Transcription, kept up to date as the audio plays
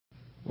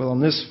Well, on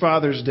this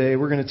Father's Day,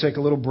 we're going to take a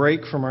little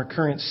break from our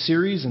current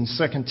series in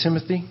 2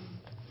 Timothy.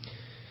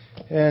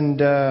 And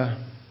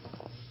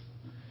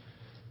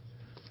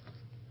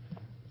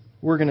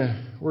we're going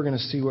to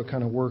see what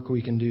kind of work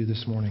we can do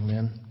this morning,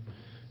 man,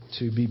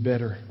 to be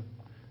better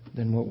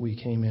than what we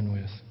came in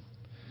with.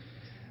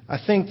 I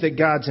think that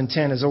God's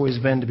intent has always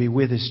been to be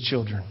with His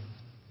children.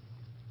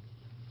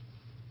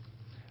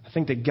 I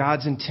think that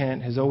God's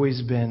intent has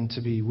always been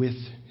to be with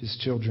His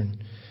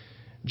children.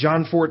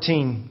 John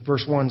 14,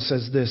 verse 1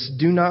 says this,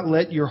 "Do not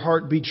let your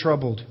heart be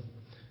troubled.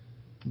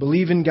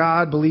 Believe in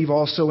God, believe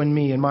also in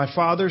me. In my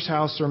Father's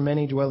house are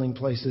many dwelling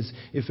places.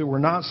 If it were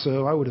not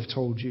so, I would have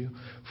told you.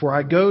 For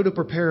I go to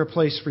prepare a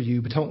place for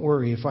you. But don't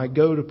worry, if I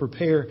go to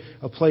prepare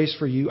a place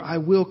for you, I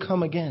will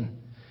come again.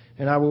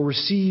 And I will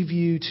receive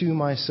you to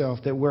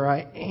myself, that where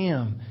I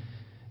am,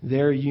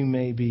 there you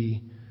may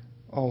be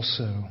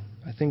also."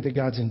 I think that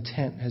God's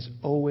intent has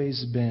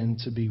always been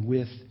to be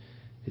with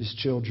His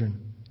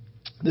children.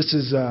 This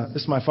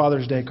is my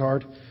Father's Day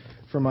card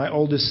from my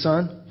oldest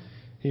son.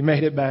 He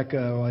made it back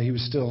while he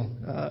was still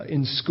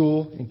in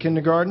school, in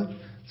kindergarten.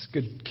 It's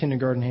good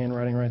kindergarten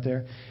handwriting right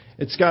there.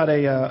 It's got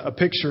a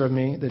picture of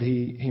me that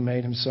he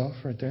made himself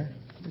right there.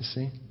 You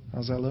see?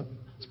 How's that look?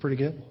 It's pretty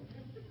good.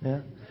 Yeah.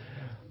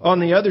 On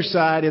the other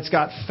side, it's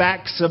got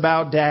facts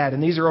about Dad.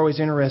 And these are always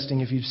interesting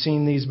if you've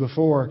seen these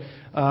before.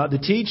 The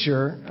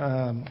teacher,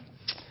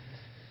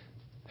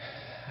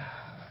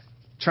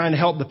 trying to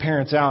help the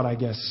parents out, I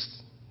guess,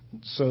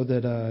 so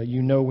that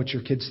you know what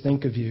your kids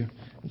think of you,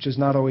 which is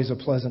not always a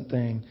pleasant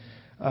thing.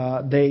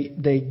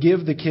 They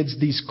give the kids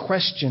these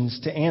questions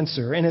to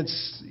answer, and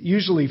it's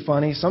usually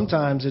funny.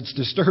 Sometimes it's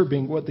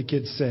disturbing what the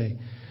kids say.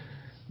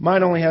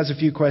 Mine only has a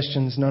few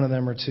questions. None of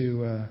them are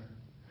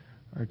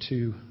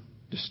too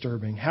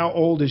disturbing. How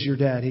old is your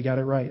dad? He got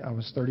it right. I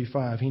was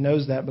 35. He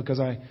knows that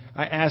because I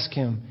ask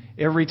him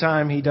every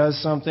time he does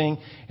something,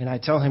 and I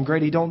tell him,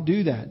 "Grady, don't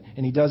do that."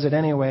 And he does it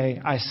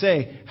anyway. I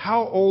say,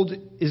 "How old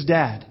is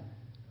Dad?"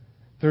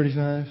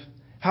 35.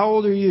 "How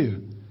old are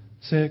you?"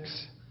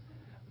 6.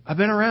 "I've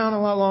been around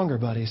a lot longer,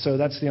 buddy." So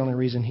that's the only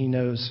reason he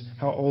knows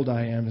how old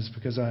I am, is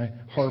because I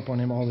harp on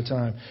him all the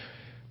time.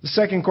 The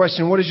second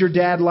question, what does your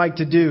dad like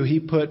to do?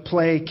 He put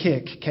play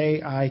kick,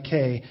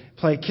 K-I-K,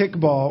 play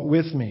kickball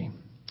with me.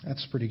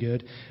 That's pretty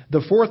good.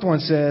 The fourth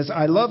one says,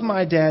 "I love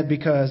my dad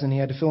because," and he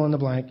had to fill in the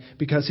blank,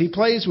 "because he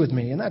plays with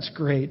me." And that's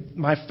great.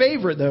 My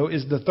favorite, though,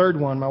 is the third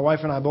one. My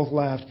wife and I both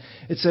laughed.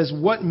 It says,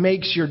 "What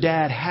makes your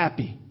dad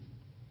happy?"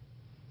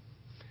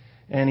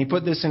 And he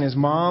put this in his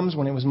mom's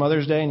when it was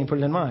Mother's Day, and he put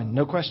it in mine.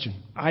 No question.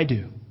 I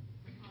do.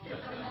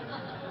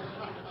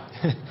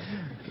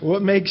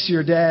 What makes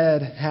your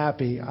dad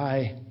happy?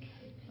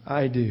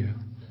 I do.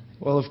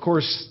 Well, of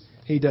course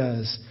he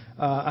does.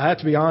 I have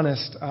to be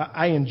honest,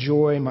 I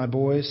enjoy my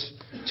boys.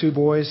 2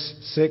 boys,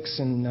 6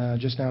 and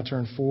just now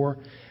turned 4.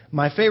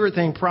 My favorite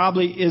thing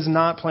probably is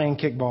not playing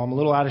kickball. I'm a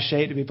little out of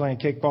shape to be playing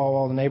kickball with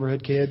all the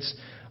neighborhood kids,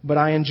 but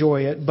I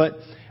enjoy it. But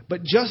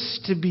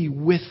just to be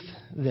with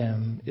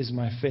them is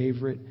my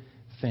favorite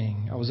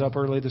thing. I was up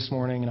early this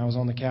morning and I was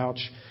on the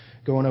couch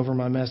going over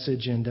my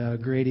message,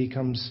 and Grady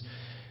comes,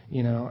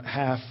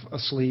 half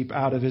asleep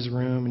out of his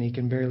room, and he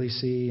can barely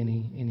see, and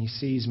he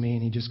sees me,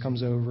 and he just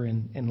comes over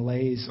and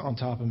lays on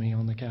top of me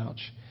on the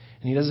couch.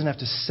 And he doesn't have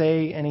to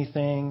say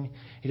anything.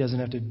 He doesn't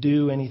have to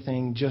do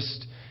anything.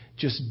 Just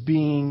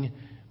being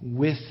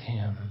with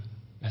him.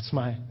 That's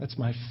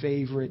my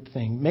favorite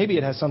thing. Maybe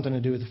it has something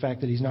to do with the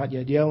fact that he's not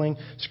yet yelling,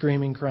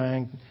 screaming,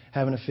 crying,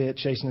 having a fit,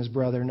 chasing his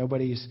brother.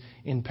 Nobody's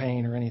in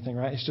pain or anything,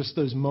 right? It's just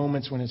those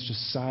moments when it's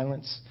just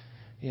silence.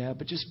 Yeah,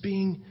 but just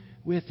being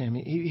with him.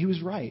 He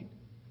was right.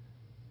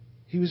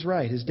 He was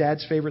right. His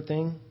dad's favorite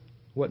thing,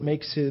 what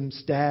makes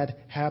his dad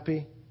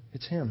happy,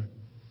 it's him.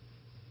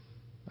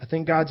 I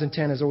think God's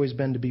intent has always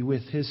been to be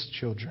with His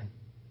children,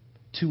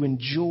 to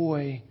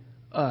enjoy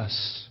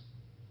us.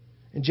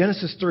 In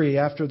Genesis 3,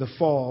 after the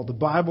fall, the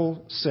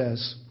Bible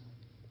says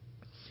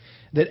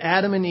that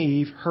Adam and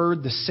Eve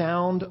heard the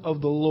sound of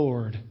the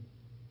Lord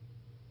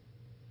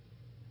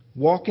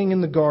walking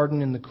in the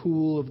garden in the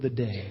cool of the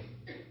day.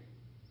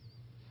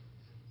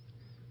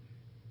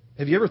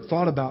 Have you ever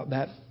thought about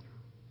that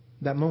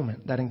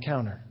moment, that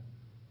encounter?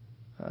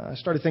 I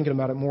started thinking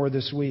about it more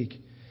this week.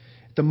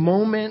 The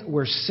moment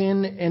where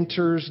sin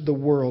enters the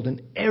world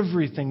and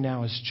everything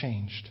now has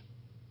changed.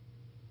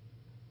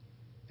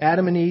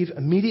 Adam and Eve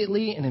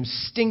immediately and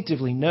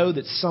instinctively know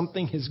that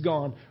something has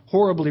gone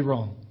horribly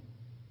wrong.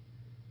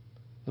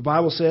 The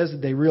Bible says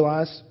that they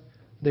realized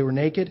they were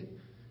naked.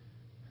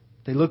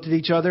 They looked at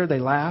each other, they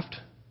laughed.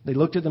 They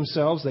looked at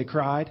themselves, they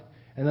cried.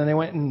 And then they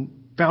went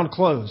and found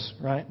clothes,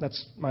 right?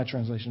 That's my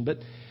translation. But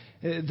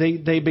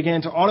they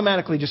began to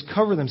automatically just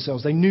cover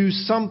themselves. They knew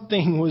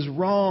something was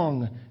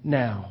wrong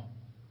now.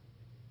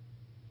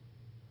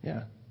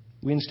 Yeah,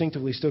 we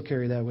instinctively still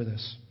carry that with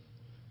us.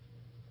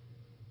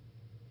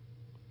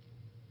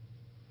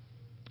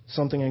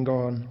 Something had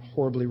gone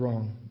horribly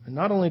wrong. And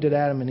not only did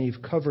Adam and Eve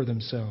cover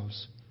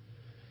themselves,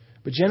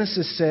 but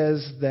Genesis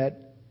says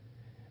that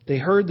They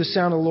heard the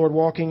sound of the Lord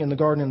walking in the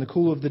garden in the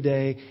cool of the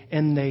day,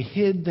 and they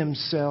hid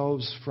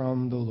themselves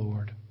from the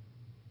Lord.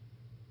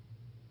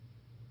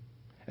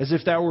 As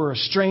if that were a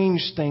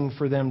strange thing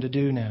for them to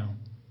do now.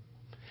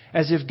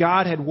 As if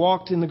God had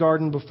walked in the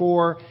garden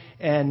before,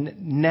 and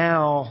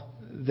now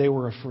they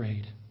were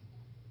afraid.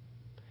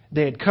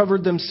 They had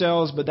covered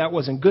themselves, but that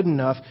wasn't good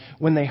enough.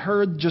 When they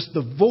heard just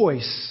the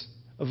voice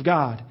of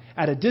God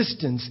at a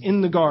distance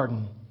in the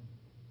garden,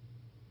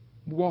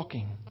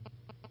 walking,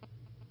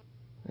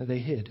 they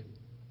hid.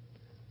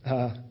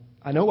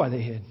 I know why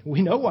they hid.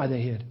 We know why they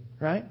hid,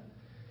 right?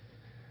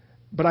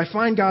 But I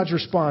find God's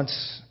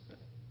response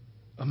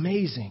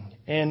amazing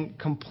and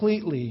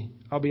completely,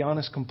 I'll be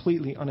honest,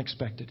 completely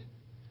unexpected.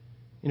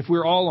 And if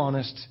we're all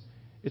honest,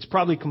 it's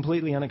probably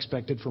completely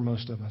unexpected for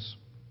most of us.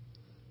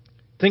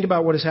 Think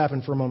about what has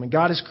happened for a moment.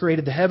 God has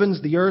created the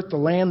heavens, the earth, the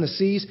land, the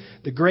seas,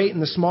 the great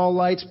and the small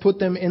lights, put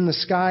them in the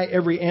sky,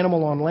 every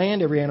animal on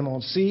land, every animal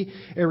on sea,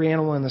 every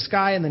animal in the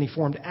sky. And then He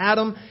formed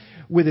Adam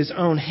with His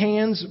own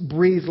hands,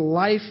 breathed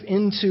life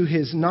into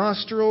his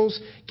nostrils,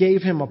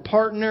 gave him a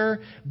partner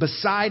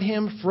beside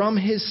him from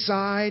his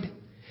side,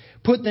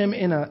 put them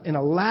in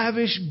a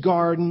lavish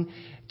garden,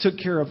 took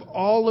care of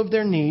all of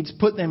their needs,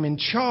 put them in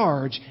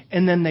charge,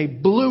 and then they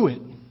blew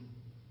it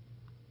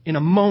in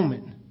a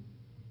moment.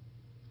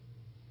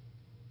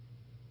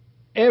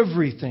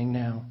 Everything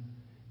now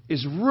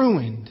is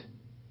ruined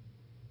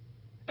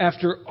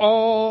after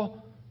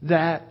all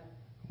that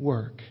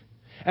work.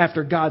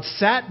 After God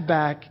sat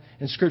back,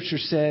 and Scripture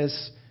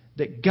says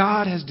that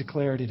God has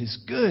declared it is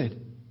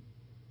good.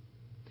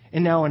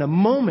 And now in a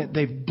moment,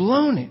 they've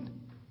blown it.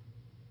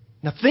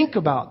 Now think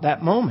about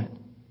that moment.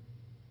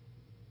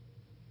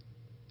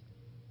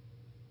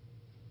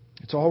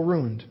 It's all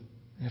ruined.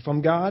 And if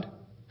I'm God,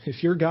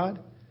 if you're God,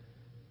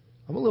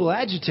 I'm a little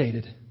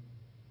agitated.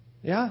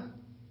 Yeah?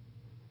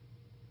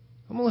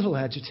 I'm a little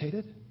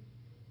agitated.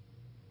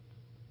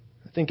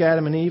 I think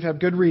Adam and Eve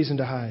have good reason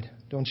to hide,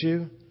 don't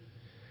you?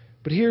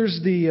 But here's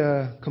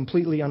the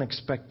completely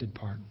unexpected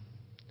part.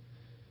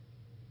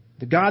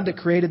 The God that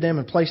created them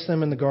and placed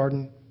them in the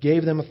garden,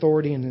 gave them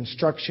authority and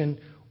instruction,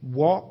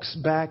 walks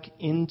back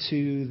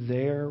into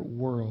their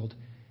world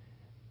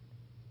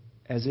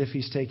as if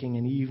He's taking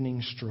an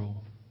evening stroll.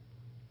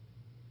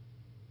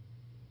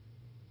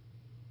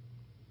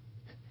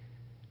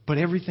 But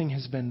everything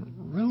has been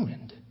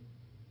ruined.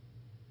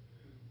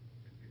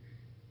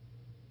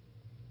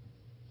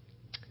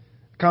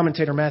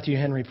 Commentator Matthew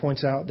Henry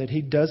points out that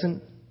He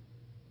doesn't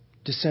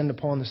descend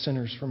upon the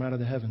sinners from out of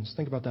the heavens.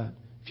 Think about that.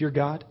 If you're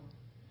God,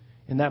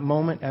 in that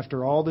moment,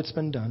 after all that's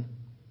been done,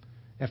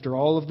 after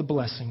all of the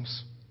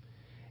blessings,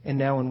 and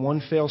now in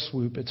one fell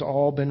swoop, it's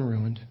all been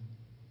ruined.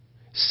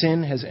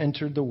 Sin has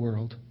entered the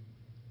world.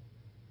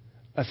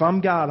 If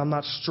I'm God, I'm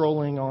not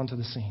strolling onto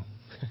the scene.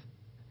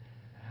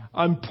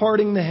 I'm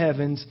parting the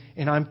heavens,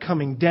 and I'm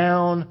coming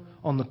down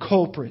on the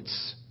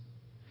culprits.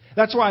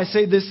 That's why I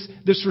say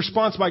this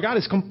response by God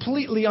is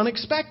completely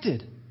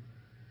unexpected.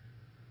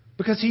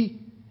 Because He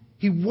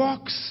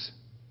walks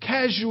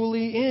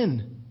casually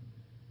in.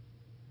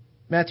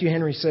 Matthew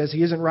Henry says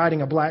He isn't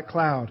riding a black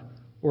cloud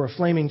or a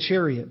flaming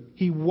chariot.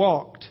 He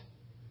walked.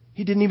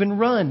 He didn't even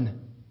run.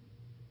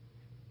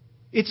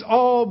 It's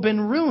all been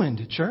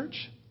ruined,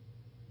 church.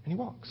 And He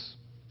walks.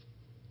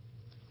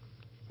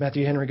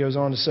 Matthew Henry goes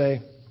on to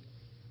say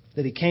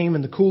that He came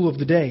in the cool of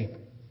the day.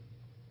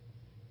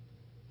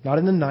 Not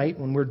in the night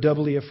when we're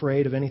doubly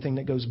afraid of anything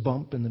that goes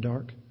bump in the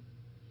dark.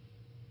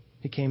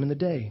 He came in the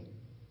day.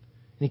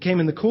 And He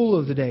came in the cool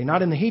of the day,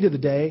 not in the heat of the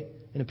day,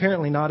 and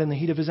apparently not in the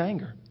heat of His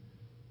anger.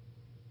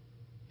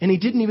 And He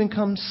didn't even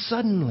come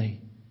suddenly.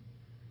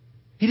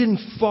 He didn't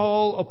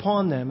fall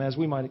upon them as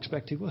we might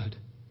expect He would.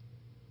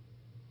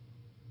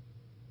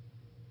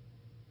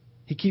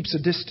 He keeps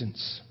a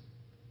distance.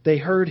 They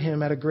heard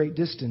Him at a great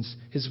distance,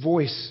 His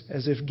voice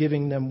as if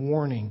giving them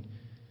warning.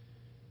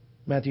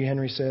 Matthew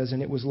Henry says,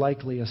 and it was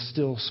likely a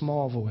still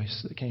small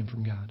voice that came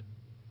from God.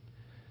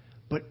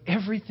 But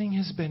everything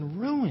has been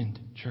ruined,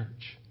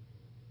 church.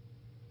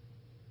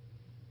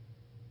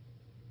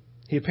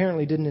 He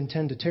apparently didn't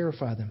intend to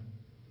terrify them.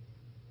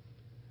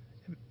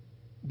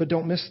 But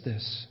don't miss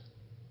this.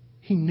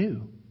 He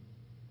knew.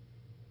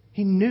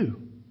 He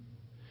knew.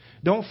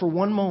 Don't for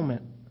one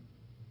moment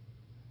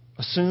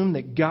assume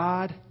that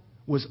God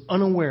was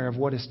unaware of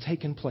what has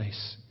taken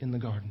place in the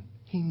garden.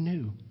 He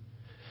knew.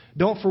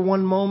 Don't for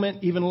one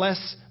moment even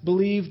less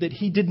believe that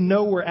He didn't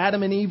know where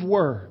Adam and Eve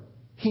were.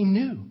 He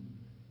knew.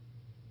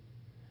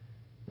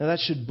 Now that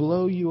should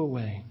blow you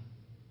away.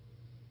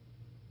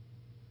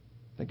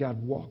 That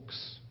God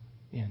walks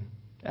in.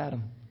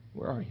 Adam,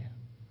 where are you?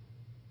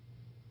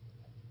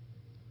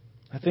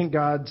 I think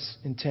God's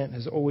intent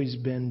has always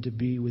been to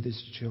be with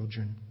His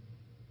children.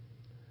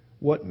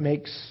 What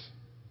makes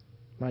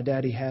my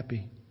daddy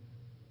happy?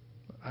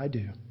 I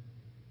do.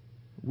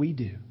 We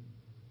do.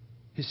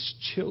 His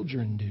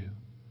children do.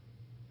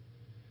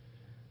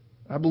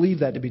 I believe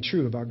that to be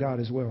true about God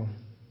as well.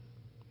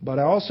 But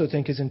I also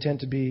think His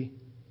intent to be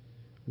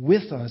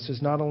with us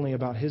is not only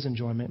about His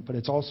enjoyment, but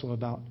it's also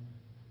about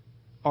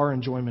our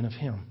enjoyment of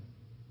Him.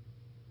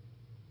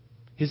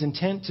 His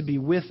intent to be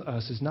with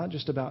us is not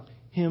just about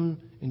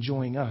Him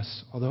enjoying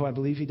us, although I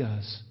believe He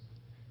does.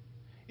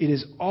 It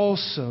is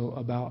also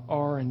about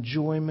our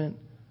enjoyment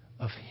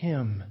of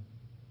Him.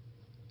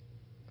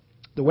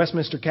 The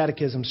Westminster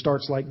Catechism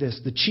starts like this: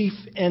 the chief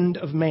end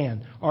of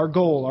man, our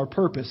goal, our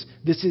purpose,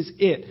 this is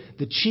it.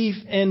 The chief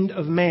end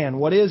of man,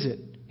 what is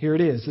it? Here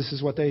it is. This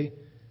is what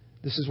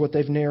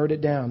they've narrowed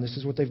it down. This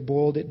is what they've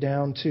boiled it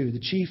down to. The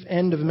chief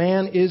end of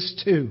man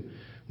is to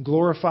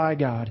glorify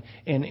God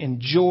and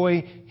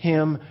enjoy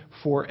Him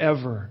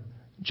forever.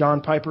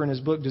 John Piper, in his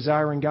book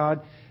Desiring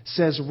God,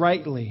 says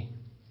rightly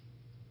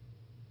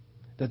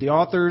that the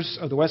authors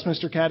of the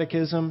Westminster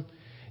Catechism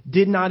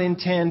did not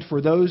intend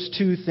for those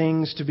two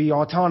things to be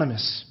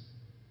autonomous.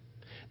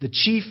 The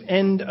chief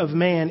end of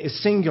man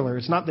is singular.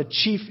 It's not the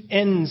chief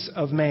ends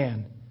of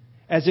man,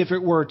 as if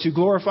it were to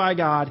glorify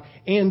God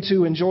and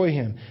to enjoy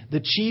Him.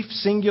 The chief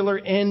singular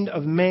end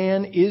of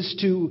man is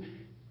to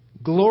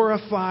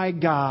glorify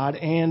God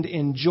and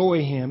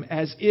enjoy Him,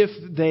 as if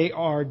they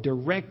are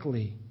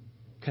directly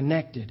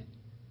connected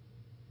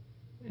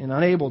and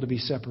unable to be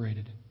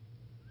separated.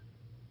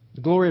 The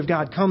glory of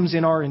God comes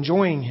in our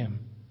enjoying Him,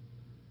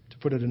 to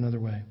put it another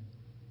way.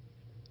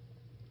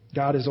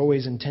 God has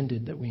always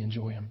intended that we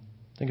enjoy Him.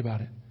 Think about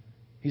it.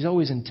 He's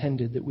always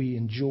intended that we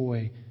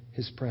enjoy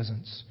His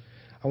presence.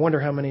 I wonder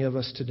how many of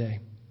us today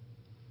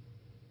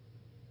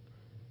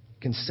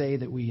can say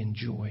that we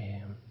enjoy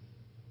Him.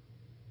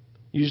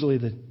 Usually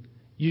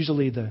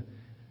the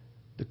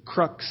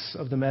crux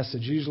of the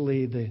message,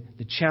 usually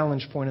the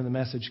challenge point of the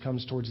message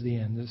comes towards the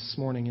end. This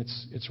morning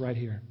it's right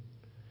here.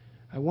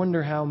 I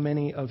wonder how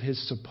many of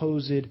His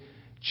supposed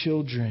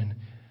children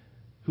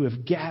who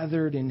have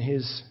gathered in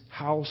His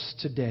house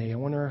today, I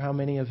wonder how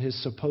many of His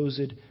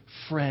supposed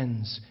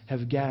friends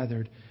have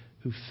gathered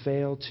who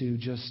fail to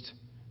just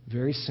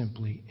very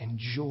simply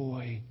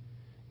enjoy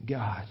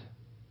God.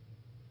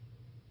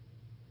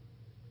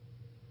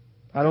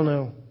 I don't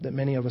know that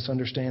many of us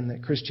understand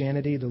that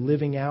Christianity, the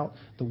living out,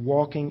 the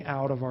walking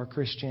out of our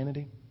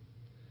Christianity,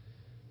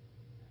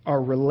 our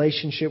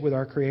relationship with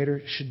our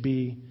Creator should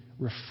be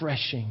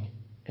refreshing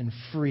and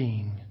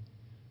freeing.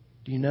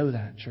 Do you know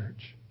that,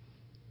 church?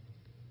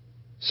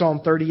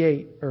 Psalm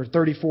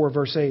 34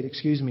 verse 8,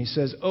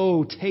 says,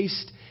 "Oh,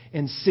 taste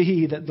and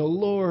see that the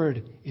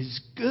Lord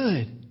is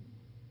good.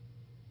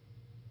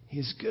 He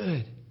is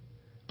good.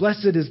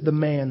 Blessed is the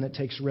man that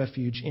takes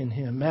refuge in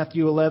Him."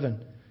 Matthew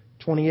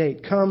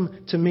 11:28, "Come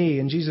to me,"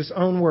 in Jesus'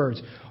 own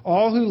words,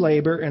 "all who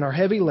labor and are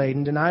heavy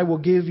laden, and I will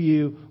give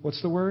you,"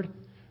 what's the word?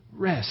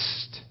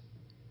 Rest.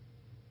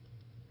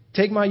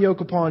 "Take my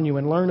yoke upon you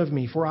and learn of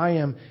me, for I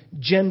am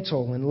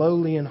gentle and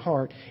lowly in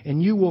heart,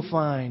 and you will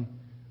find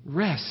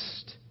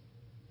rest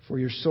for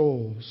your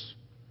souls.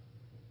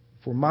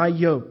 For my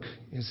yoke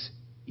is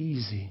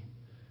easy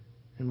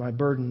and my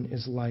burden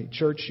is light."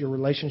 Church, your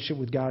relationship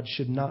with God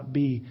should not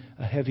be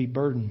a heavy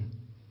burden.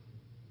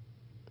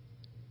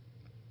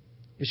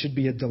 It should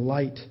be a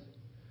delight.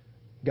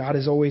 God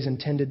has always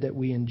intended that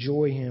we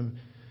enjoy Him,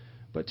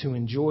 but to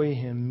enjoy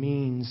Him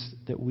means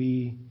that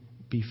we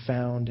be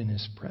found in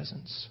His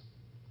presence.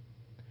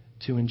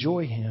 To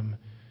enjoy Him,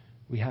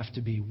 we have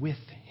to be with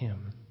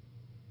Him.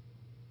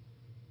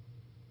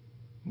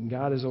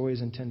 God has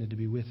always intended to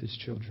be with His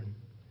children.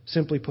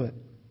 Simply put,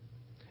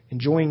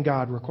 enjoying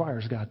God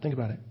requires God. Think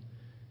about it.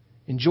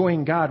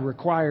 Enjoying God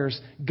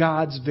requires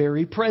God's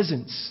very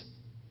presence.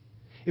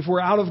 If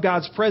we're out of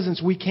God's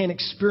presence, we can't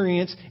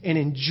experience and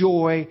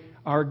enjoy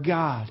our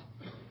God.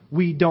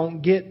 We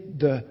don't get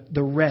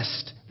the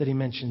rest that He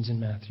mentions in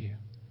Matthew.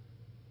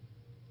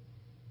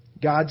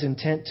 God's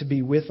intent to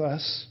be with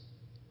us.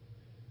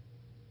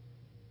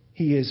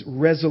 He is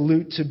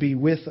resolute to be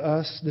with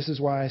us. This is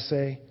why I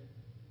say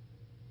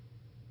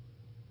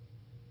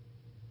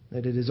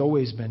that it has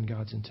always been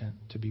God's intent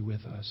to be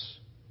with us.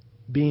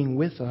 Being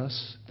with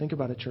us, think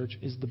about it, church,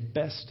 is the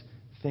best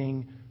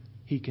thing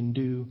He can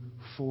do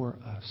for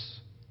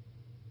us.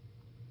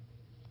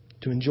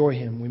 To enjoy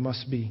Him, we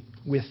must be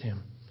with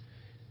Him.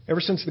 Ever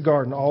since the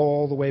garden,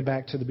 all the way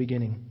back to the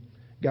beginning,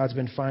 God's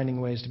been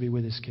finding ways to be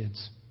with His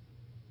kids.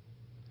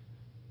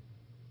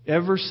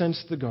 Ever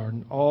since the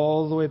garden,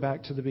 all the way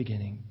back to the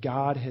beginning,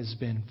 God has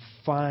been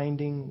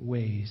finding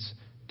ways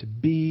to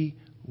be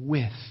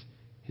with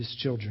His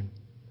children.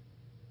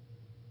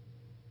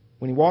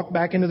 When He walked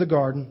back into the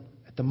garden,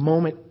 at the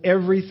moment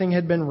everything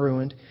had been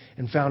ruined,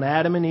 and found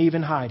Adam and Eve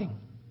in hiding,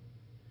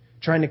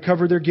 trying to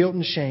cover their guilt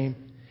and shame,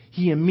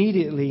 He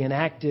immediately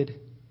enacted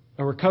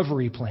a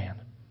recovery plan.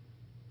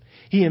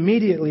 He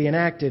immediately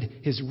enacted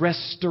His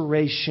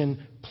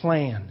restoration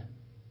plan.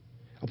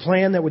 A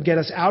plan that would get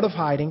us out of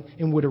hiding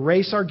and would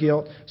erase our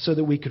guilt so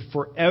that we could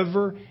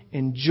forever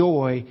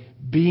enjoy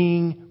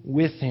being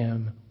with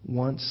Him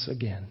once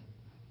again.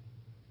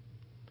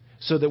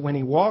 So that when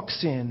He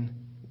walks in,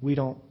 we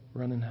don't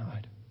run and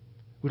hide.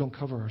 We don't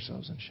cover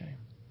ourselves in shame.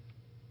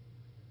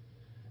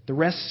 The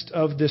rest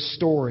of this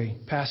story,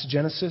 past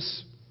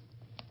Genesis,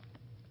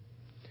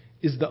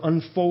 is the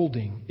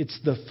unfolding. It's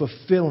the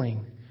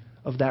fulfilling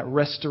of that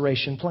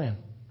restoration plan.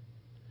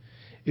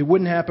 It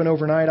wouldn't happen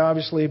overnight,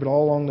 obviously, but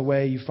all along the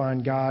way you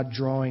find God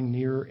drawing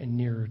nearer and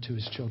nearer to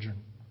His children,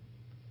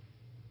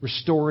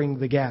 restoring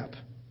the gap.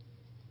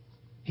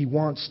 He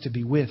wants to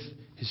be with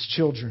His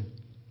children.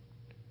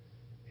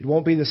 It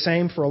won't be the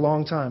same for a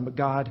long time, but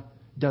God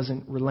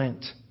doesn't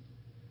relent.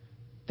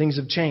 Things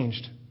have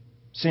changed.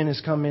 Sin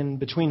has come in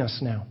between us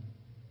now.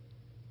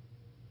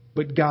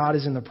 But God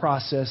is in the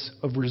process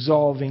of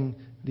resolving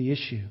the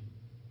issue.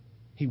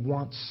 He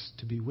wants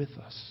to be with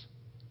us,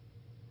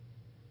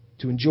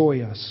 to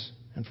enjoy us,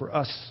 and for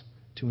us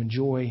to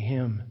enjoy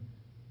Him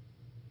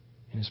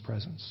in His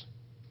presence.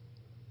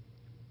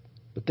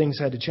 But things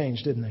had to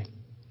change, didn't they?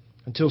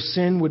 Until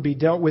sin would be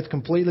dealt with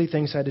completely,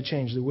 things had to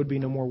change. There would be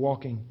no more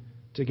walking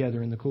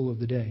together in the cool of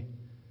the day.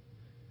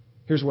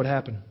 Here's what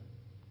happened.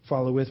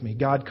 Follow with me.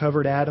 God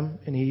covered Adam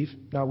and Eve,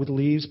 not with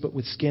leaves, but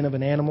with skin of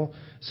an animal,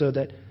 so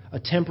that a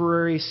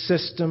temporary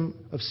system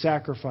of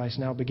sacrifice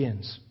now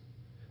begins.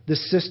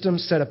 This system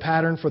set a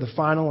pattern for the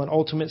final and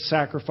ultimate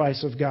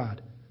sacrifice of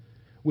God,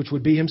 which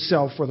would be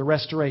Himself for the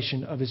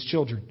restoration of His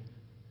children.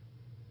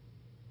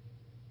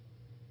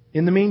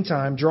 In the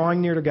meantime,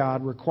 drawing near to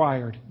God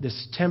required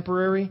this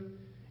temporary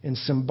and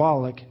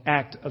symbolic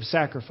act of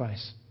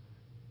sacrifice.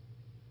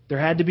 There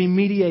had to be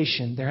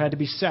mediation. There had to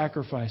be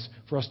sacrifice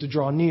for us to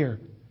draw near,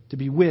 to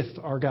be with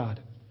our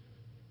God.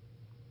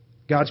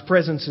 God's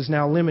presence is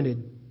now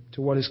limited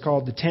to what is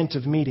called the tent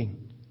of meeting,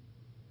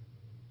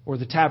 or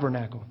the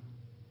tabernacle.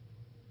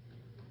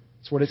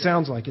 It's what it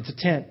sounds like. It's a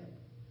tent.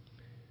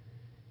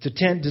 It's a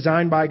tent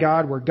designed by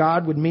God where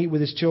God would meet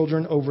with His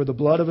children over the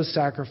blood of a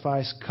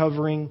sacrifice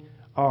covering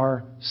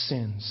our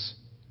sins.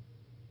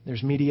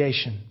 There's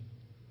mediation.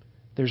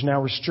 There's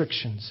now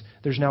restrictions.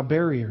 There's now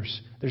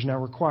barriers. There's now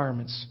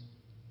requirements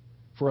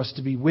for us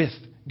to be with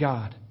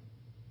God.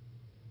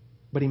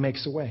 But He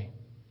makes a way.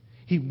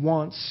 He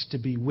wants to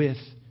be with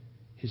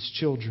His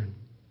children.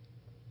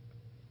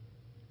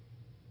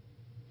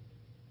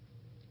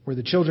 Where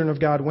the children of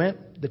God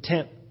went, the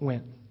tent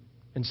went.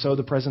 And so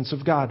the presence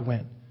of God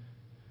went.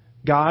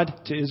 God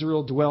to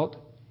Israel dwelt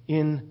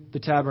in the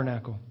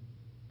tabernacle.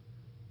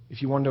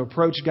 If you wanted to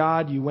approach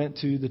God, you went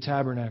to the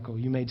tabernacle.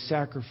 You made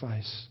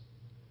sacrifice.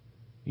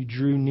 You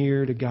drew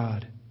near to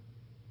God.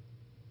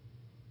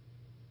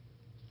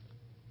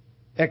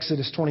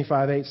 Exodus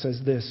 25:8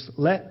 says this,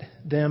 "Let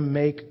them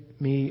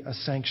make me a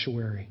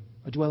sanctuary,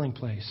 a dwelling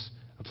place,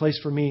 a place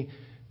for me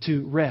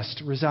to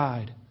rest,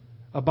 reside,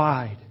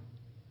 abide.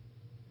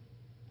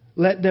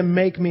 Let them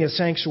make me a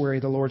sanctuary,"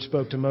 the Lord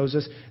spoke to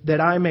Moses,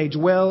 "that I may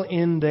dwell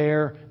in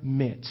their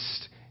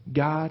midst."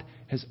 God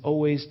has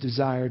always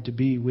desired to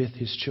be with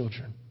His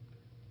children.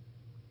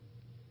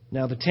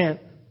 Now the tent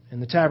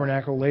and the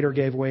tabernacle later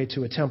gave way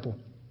to a temple.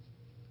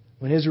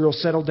 When Israel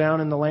settled down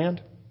in the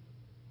land,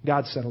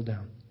 God settled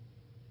down.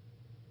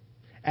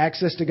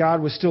 Access to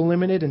God was still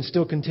limited and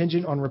still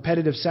contingent on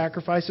repetitive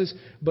sacrifices,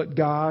 but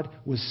God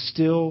was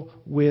still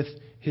with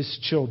His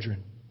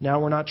children. Now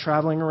we're not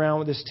traveling around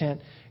with this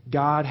tent.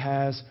 God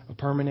has a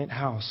permanent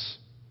house,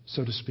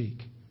 so to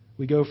speak.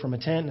 We go from a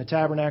tent and a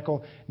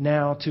tabernacle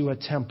now to a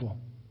temple,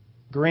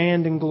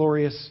 grand and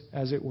glorious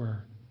as it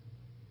were.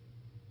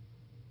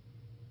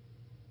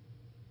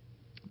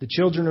 The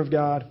children of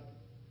God,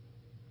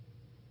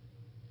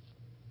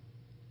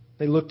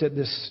 they looked at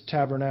this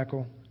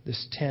tabernacle,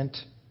 this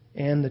tent,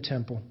 and the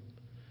temple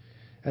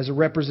as a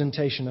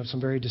representation of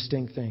some very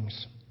distinct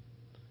things.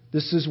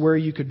 This is where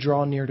you could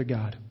draw near to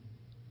God,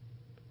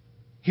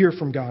 hear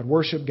from God,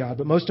 worship God,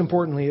 but most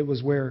importantly, it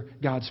was where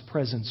God's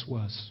presence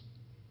was.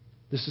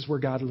 This is where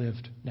God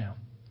lived now.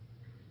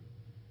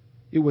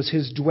 It was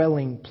His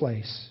dwelling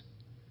place.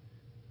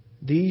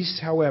 These,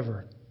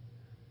 however,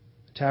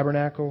 the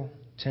tabernacle,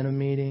 tent of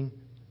meeting,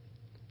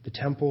 the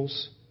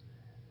temples,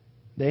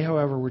 they,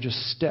 however, were just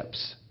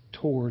steps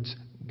towards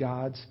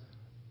God's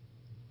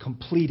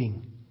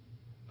completing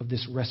of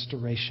this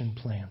restoration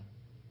plan.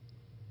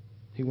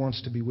 He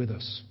wants to be with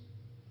us.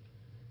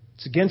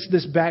 It's against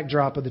this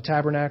backdrop of the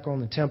tabernacle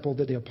and the temple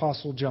that the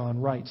Apostle John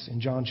writes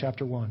in John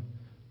chapter 1,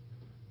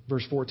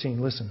 verse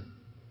 14. Listen.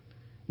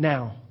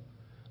 "Now,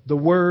 the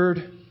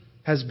Word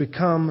has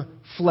become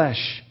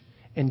flesh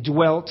and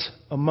dwelt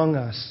among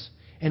us,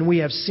 and we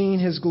have seen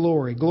His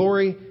glory.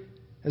 Glory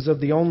as of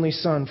the only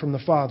Son from the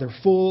Father,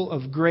 full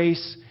of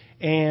grace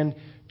and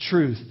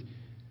truth."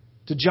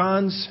 To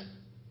John's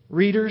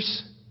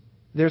readers,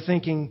 they're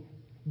thinking,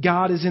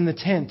 God is in the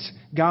tent.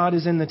 God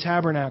is in the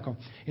tabernacle.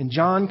 And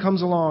John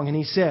comes along and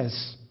he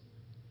says,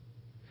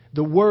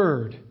 the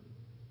Word,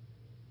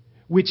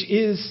 which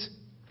is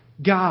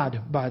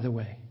God, by the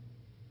way,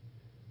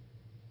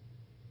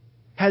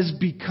 has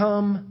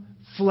become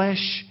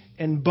flesh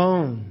and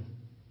bone.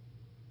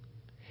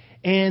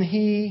 And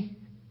He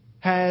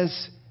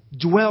has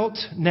dwelt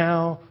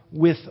now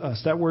with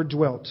us. That word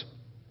dwelt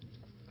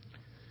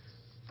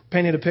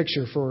painted a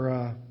picture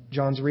for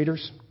John's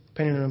readers,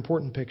 painted an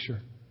important picture.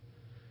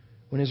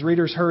 When his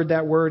readers heard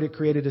that word, it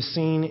created a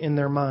scene in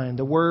their mind.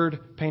 The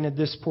Word painted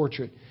this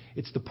portrait.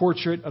 It's the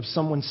portrait of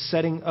someone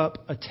setting up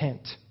a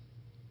tent.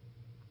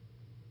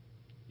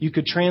 You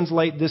could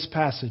translate this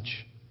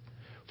passage.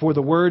 For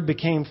the Word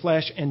became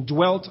flesh and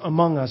dwelt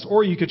among us.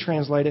 Or you could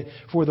translate it,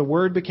 for the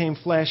Word became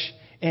flesh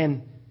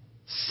and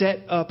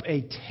set up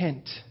a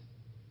tent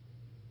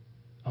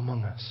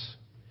among us.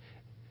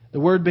 The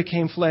Word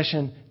became flesh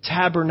and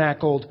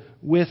tabernacled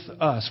with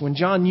us. When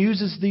John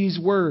uses these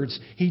words,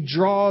 he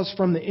draws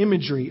from the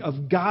imagery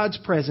of God's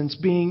presence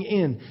being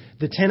in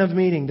the tent of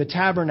meeting, the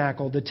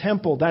tabernacle, the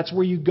temple. That's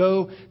where you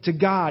go to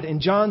God. And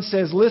John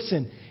says,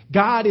 listen,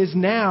 God is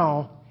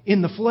now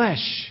in the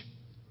flesh.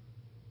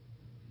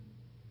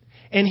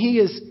 And He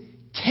is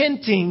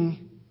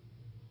tenting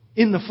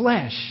in the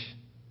flesh.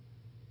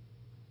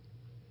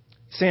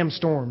 Sam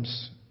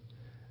Storms,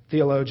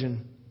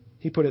 theologian,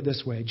 he put it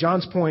this way.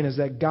 John's point is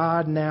that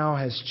God now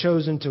has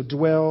chosen to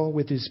dwell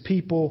with His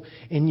people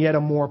in yet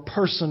a more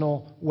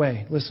personal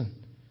way. Listen.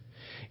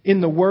 In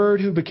the Word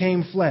who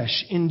became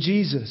flesh, in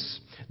Jesus,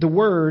 the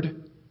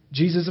Word,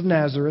 Jesus of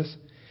Nazareth,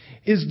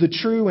 is the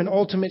true and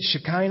ultimate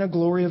Shekinah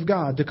glory of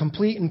God, the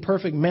complete and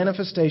perfect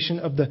manifestation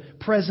of the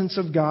presence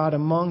of God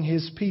among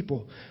His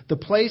people. The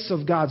place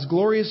of God's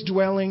glorious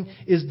dwelling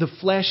is the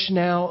flesh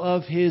now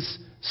of His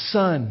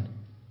Son.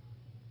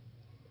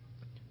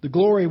 The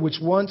glory which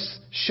once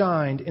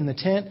shined in the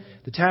tent,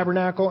 the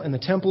tabernacle, and the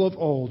temple of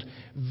old,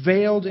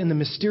 veiled in the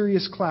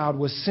mysterious cloud,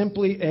 was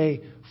simply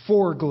a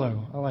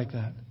foreglow. I like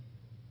that.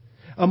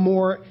 A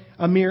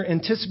mere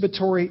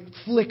anticipatory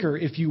flicker,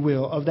 if you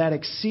will, of that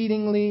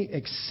exceedingly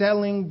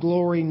excelling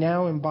glory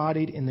now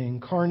embodied in the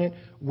incarnate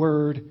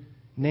Word,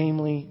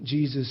 namely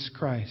Jesus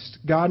Christ.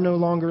 God no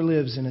longer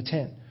lives in a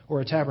tent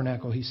or a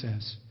tabernacle, he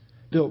says,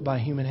 built by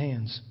human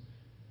hands,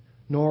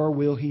 nor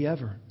will He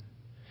ever.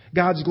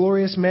 God's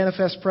glorious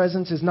manifest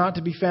presence is not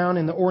to be found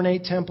in the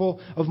ornate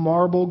temple of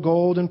marble,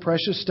 gold, and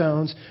precious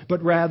stones,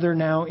 but rather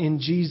now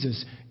in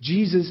Jesus.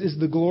 Jesus is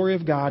the glory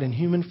of God in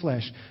human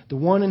flesh, the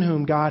one in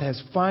whom God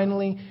has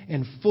finally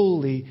and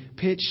fully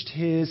pitched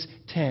His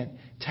tent,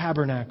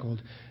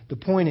 tabernacled. The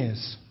point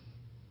is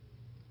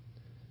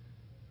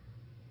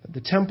that the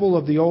temple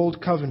of the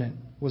old covenant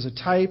was a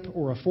type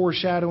or a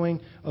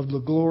foreshadowing of the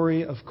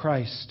glory of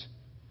Christ.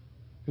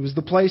 It was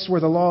the place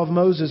where the law of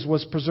Moses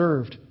was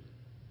preserved,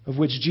 of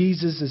which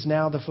Jesus is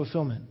now the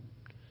fulfillment.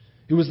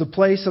 It was the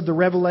place of the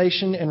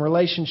revelation and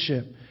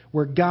relationship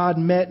where God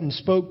met and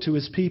spoke to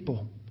His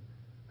people.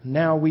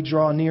 Now we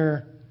draw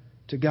near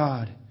to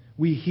God.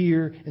 We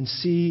hear and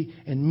see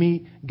and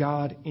meet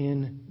God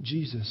in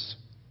Jesus.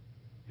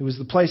 It was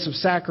the place of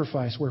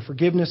sacrifice where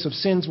forgiveness of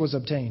sins was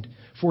obtained.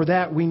 For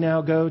that we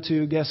now go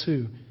to, guess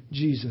who?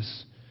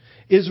 Jesus.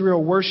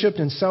 Israel worshipped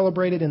and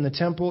celebrated in the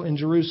temple in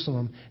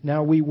Jerusalem.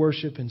 Now we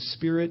worship in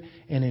spirit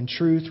and in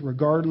truth,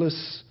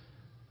 regardless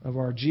of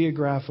our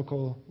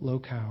geographical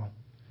locale.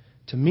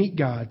 To meet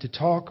God, to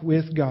talk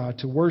with God,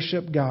 to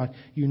worship God,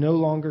 you no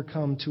longer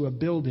come to a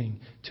building,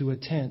 to a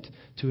tent,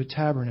 to a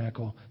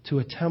tabernacle, to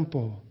a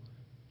temple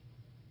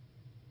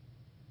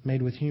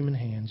made with human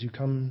hands. You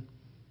come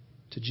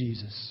to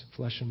Jesus,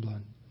 flesh and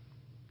blood.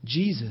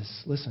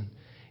 Jesus, listen,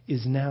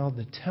 is now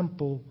the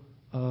temple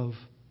of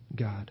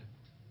God.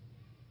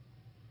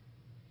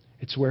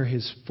 It's where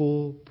His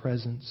full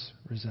presence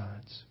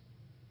resides.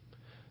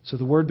 So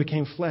the Word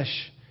became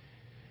flesh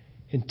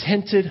and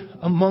tented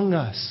among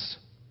us.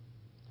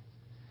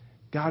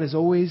 God has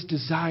always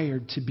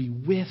desired to be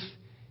with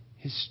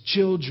His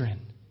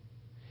children.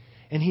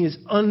 And He is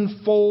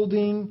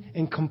unfolding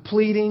and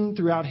completing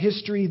throughout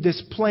history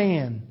this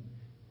plan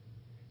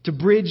to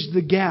bridge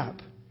the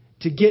gap,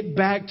 to get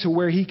back to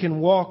where He can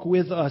walk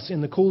with us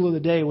in the cool of the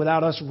day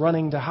without us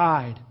running to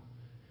hide,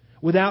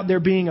 without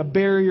there being a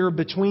barrier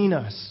between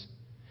us.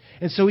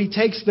 And so He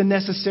takes the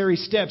necessary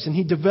steps and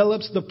He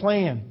develops the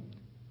plan.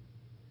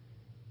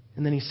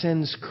 And then He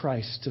sends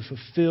Christ to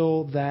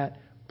fulfill that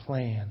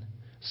plan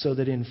so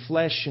that in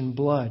flesh and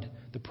blood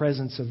the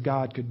presence of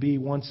God could be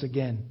once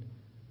again.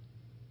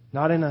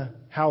 Not in a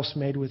house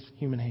made with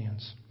human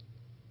hands,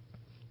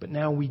 but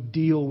now we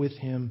deal with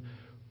Him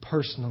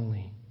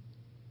personally.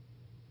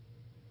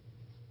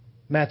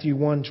 Matthew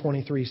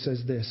 1:23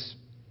 says this.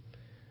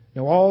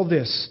 Now all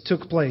this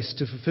took place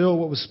to fulfill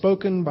what was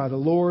spoken by the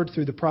Lord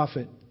through the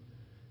prophet.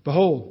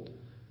 Behold,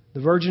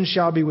 the virgin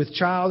shall be with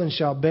child and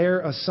shall bear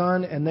a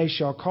son, and they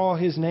shall call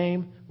His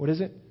name, what is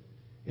it?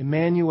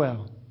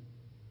 Emmanuel,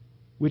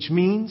 which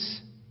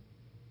means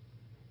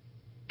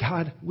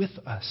God with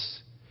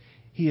us.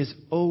 He has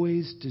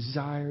always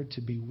desired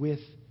to be with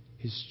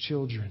His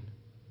children.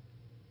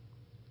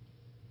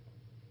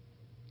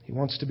 He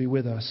wants to be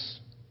with us.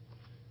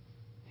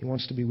 He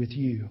wants to be with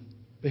you.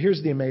 But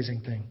here's the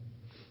amazing thing.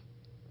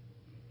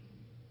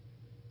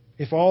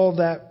 If all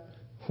that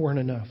weren't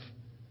enough,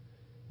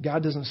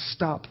 God doesn't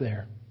stop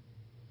there.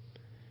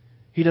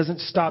 He doesn't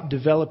stop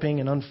developing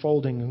and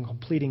unfolding and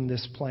completing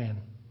this plan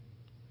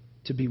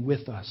to be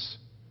with us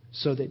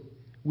so that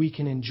we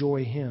can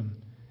enjoy Him,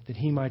 that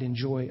He might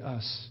enjoy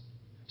us,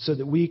 so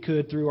that we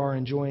could, through our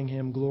enjoying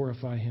Him,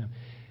 glorify Him.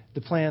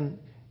 The plan,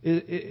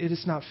 it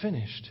is not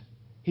finished.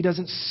 He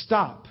doesn't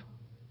stop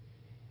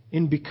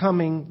in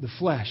becoming the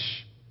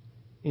flesh,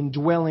 in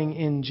dwelling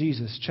in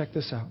Jesus. Check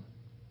this out.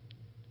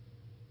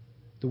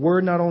 The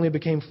Word not only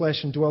became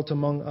flesh and dwelt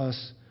among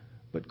us,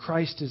 but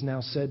Christ is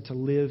now said to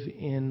live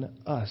in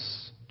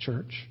us,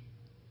 church.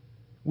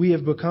 We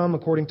have become,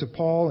 according to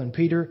Paul and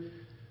Peter,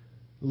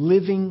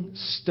 living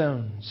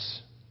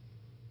stones.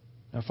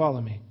 Now follow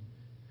me.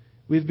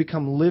 We've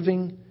become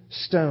living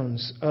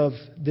stones of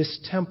this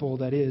temple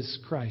that is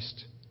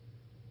Christ.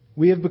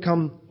 We have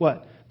become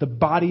what? The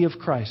body of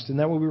Christ. Isn't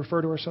that what we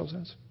refer to ourselves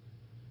as?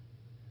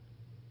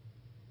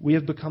 We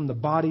have become the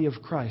body of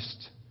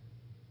Christ.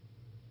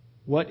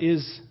 What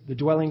is the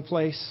dwelling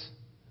place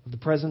of the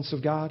presence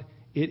of God?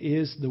 It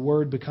is the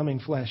Word becoming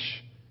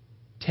flesh,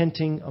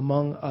 tenting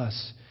among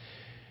us.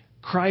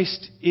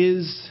 Christ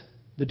is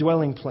the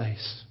dwelling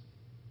place,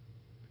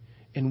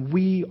 and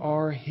we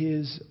are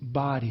His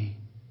body.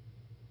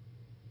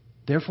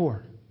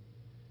 Therefore,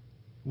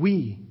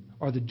 we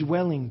are the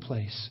dwelling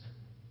place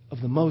of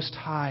the Most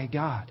High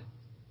God.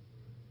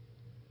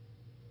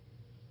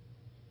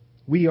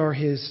 We are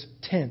His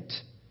tent.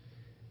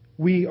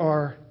 We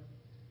are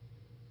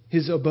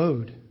His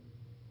abode.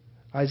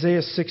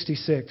 Isaiah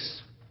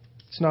 66.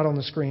 It's not on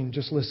the screen.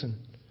 Just listen.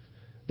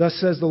 Thus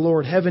says the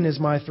Lord, heaven is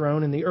my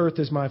throne and the earth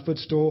is my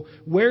footstool.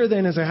 Where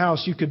then is a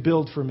house you could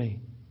build for me?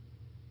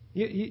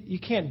 You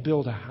can't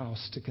build a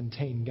house to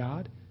contain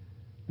God.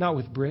 Not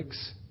with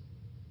bricks.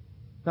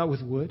 Not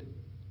with wood.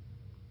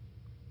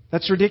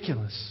 That's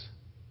ridiculous.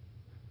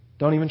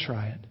 Don't even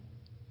try it.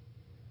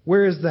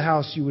 Where is the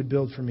house you would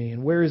build for me?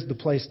 And where is the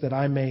place that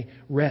I may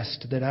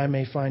rest, that I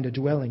may find a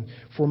dwelling?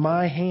 For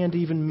my hand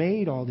even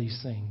made all these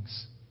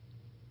things.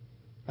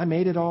 I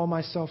made it all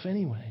myself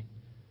anyway.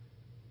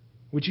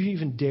 Would you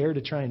even dare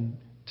to try and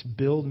to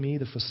build me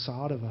the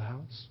facade of a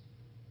house?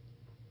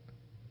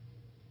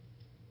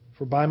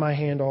 For by my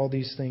hand all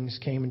these things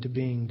came into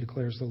being,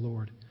 declares the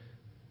Lord.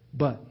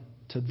 But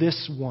to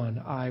this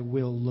one I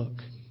will look.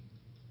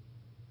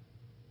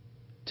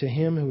 To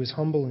him who is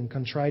humble and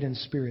contrite in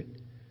spirit,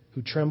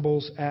 who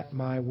trembles at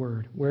my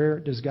word. Where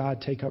does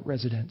God take up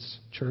residence,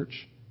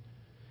 church?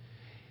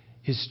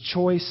 His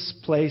choice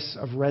place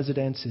of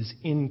residence is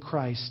in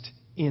Christ,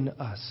 in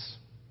us.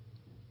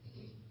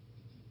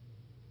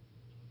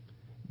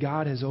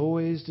 God has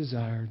always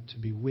desired to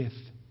be with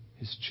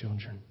His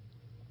children.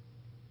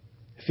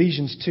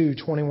 Ephesians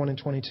 2:21 and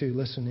 22.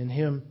 Listen, in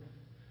Him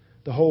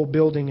the whole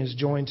building is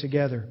joined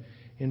together.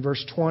 In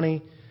verse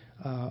 20,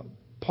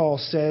 Paul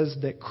says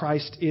that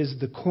Christ is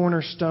the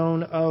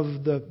cornerstone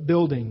of the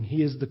building.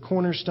 He is the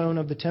cornerstone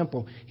of the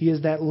temple. He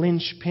is that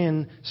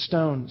linchpin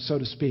stone, so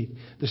to speak.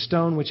 The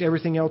stone which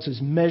everything else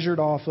is measured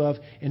off of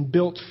and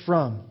built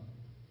from.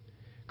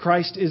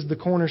 Christ is the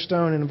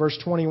cornerstone. And in verse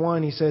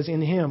 21, he says,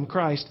 in Him,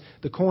 Christ,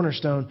 the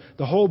cornerstone,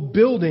 the whole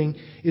building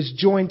is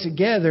joined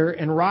together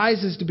and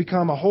rises to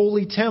become a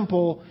holy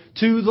temple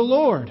to the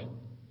Lord.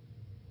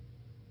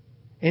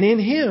 And in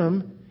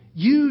Him,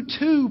 you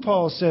too,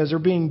 Paul says, are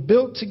being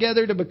built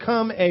together to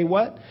become a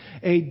what?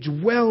 A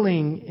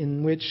dwelling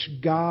in which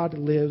God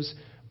lives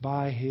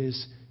by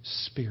His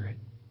Spirit.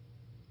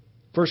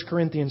 1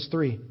 Corinthians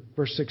 3,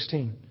 verse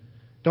 16.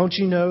 Don't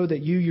you know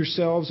that you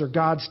yourselves are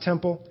God's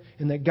temple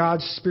and that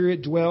God's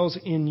Spirit dwells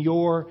in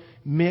your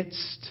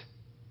midst?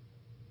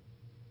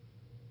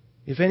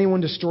 If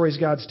anyone destroys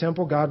God's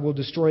temple, God will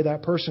destroy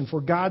that person. For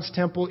God's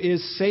temple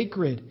is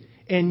sacred,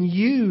 and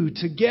you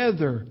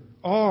together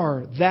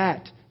are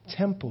that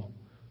temple.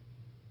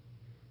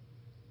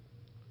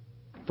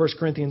 1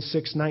 Corinthians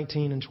 6,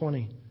 19 and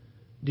 20.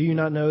 Do you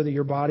not know that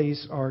your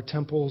bodies are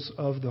temples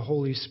of the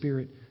Holy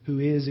Spirit who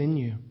is in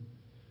you,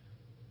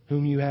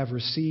 whom you have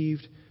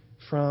received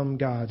from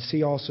God?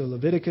 See also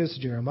Leviticus,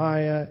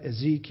 Jeremiah,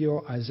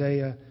 Ezekiel,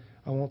 Isaiah.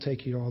 I won't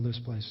take you to all those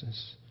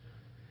places.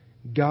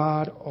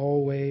 God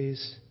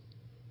always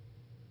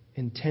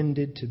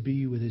intended to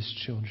be with His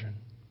children,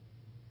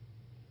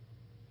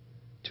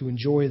 to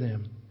enjoy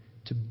them,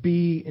 to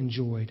be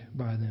enjoyed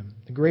by them.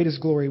 The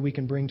greatest glory we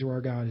can bring to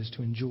our God is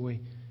to enjoy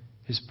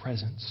His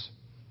presence.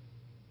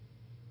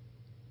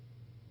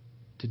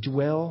 To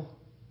dwell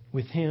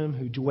with Him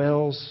who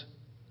dwells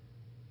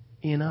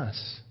in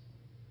us.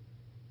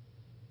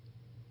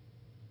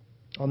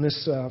 On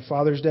this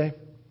Father's Day,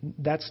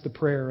 that's the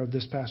prayer of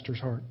this pastor's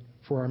heart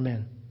for our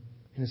men.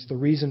 And it's the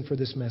reason for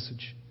this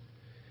message.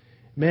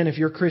 Men, if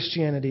your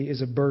Christianity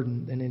is a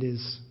burden, then it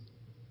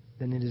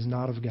is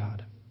not of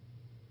God.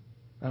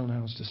 I don't know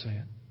how else to say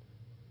it.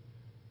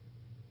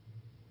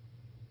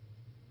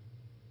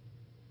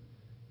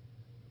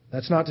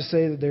 That's not to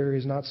say that there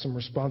is not some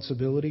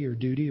responsibility or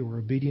duty or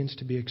obedience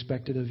to be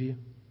expected of you.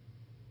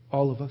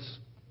 All of us.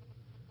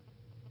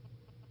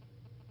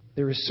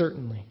 There is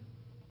certainly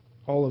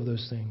all of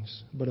those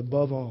things. But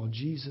above all,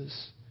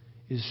 Jesus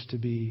is to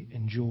be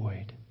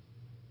enjoyed.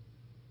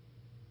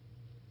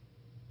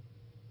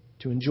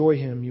 To enjoy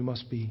Him, you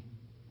must be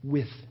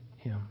with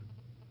Him.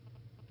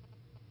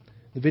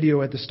 The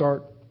video at the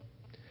start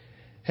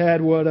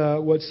had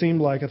what seemed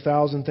like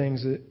 1,000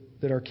 things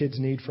that our kids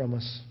need from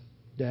us,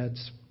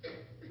 dads.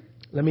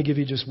 Let me give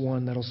you just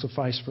one that'll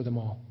suffice for them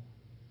all.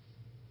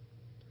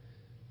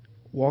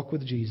 Walk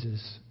with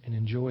Jesus and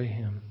enjoy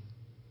Him.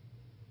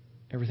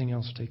 Everything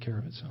else will take care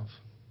of itself.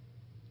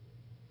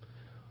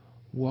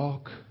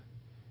 Walk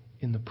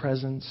in the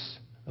presence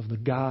of the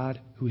God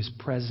who is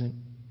present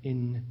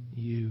in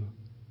you.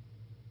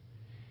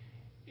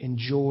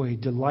 Enjoy,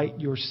 delight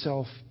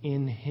yourself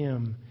in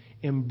Him.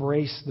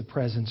 Embrace the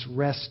presence,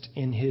 rest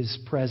in His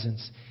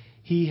presence.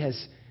 He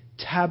has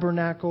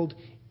tabernacled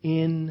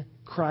in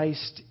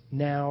Christ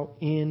now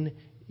in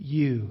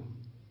you.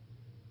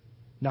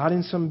 Not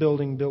in some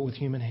building built with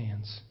human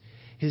hands.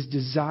 His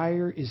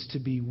desire is to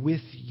be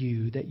with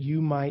you, that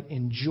you might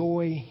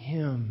enjoy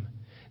Him,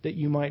 that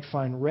you might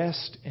find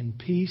rest and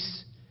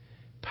peace,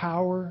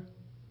 power,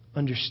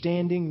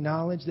 understanding,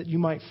 knowledge, that you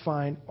might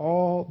find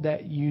all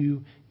that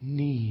you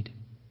need.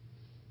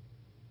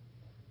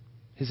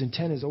 His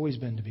intent has always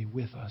been to be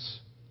with us.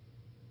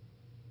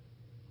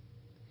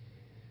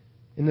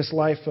 In this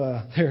life,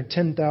 there are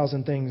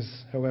 10,000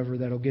 things, however,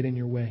 that'll get in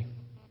your way.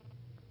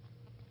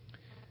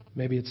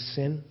 Maybe it's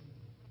sin.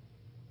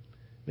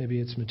 Maybe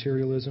it's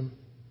materialism.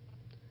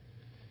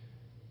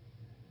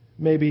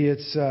 Maybe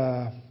it's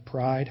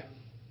pride.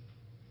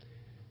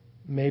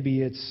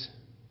 Maybe it's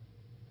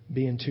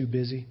being too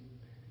busy.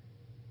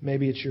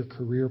 Maybe it's your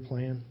career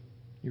plan,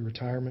 your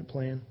retirement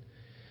plan.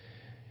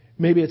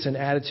 Maybe it's an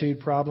attitude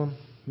problem.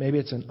 Maybe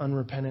it's an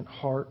unrepentant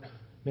heart.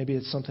 Maybe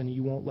it's something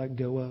you won't let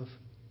go of.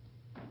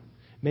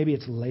 Maybe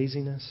it's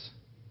laziness.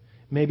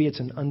 Maybe it's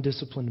an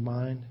undisciplined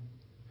mind.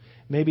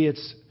 Maybe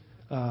it's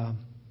a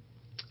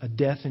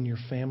death in your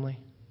family.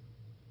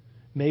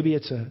 Maybe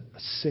it's a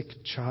sick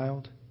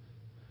child.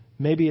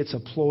 Maybe it's a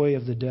ploy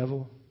of the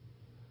devil.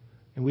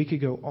 And we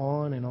could go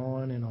on and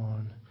on and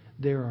on.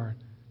 There are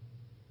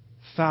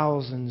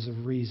thousands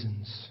of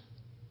reasons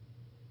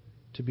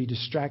to be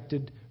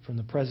distracted from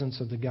the presence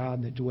of the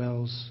God that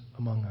dwells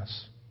among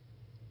us.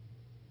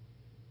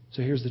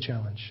 So here's the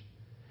challenge.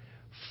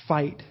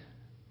 Fight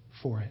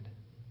for it.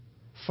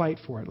 Fight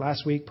for it.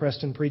 Last week,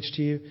 Preston preached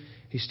to you.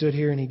 He stood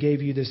here and he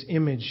gave you this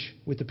image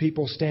with the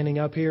people standing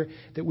up here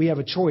that we have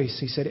a choice.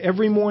 He said,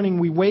 every morning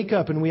we wake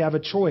up and we have a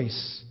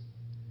choice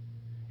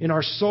in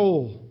our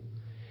soul.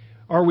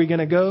 Are we going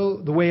to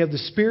go the way of the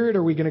Spirit or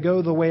are we going to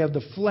go the way of the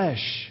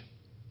flesh?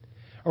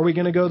 Are we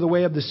going to go the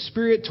way of the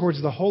Spirit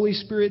towards the Holy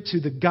Spirit, to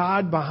the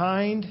God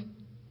behind?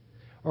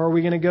 Or are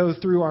we going to go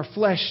through our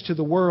flesh to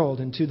the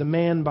world and to the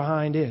man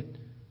behind it,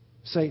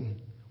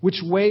 Satan?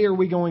 Which way are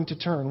we going to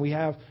turn? We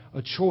have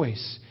a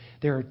choice.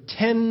 There are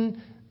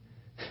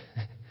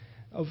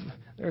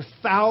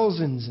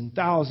thousands and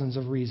thousands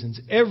of reasons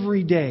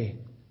every day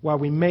why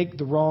we make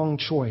the wrong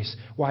choice,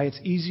 why it's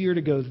easier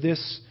to go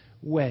this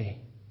way.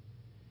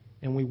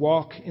 And we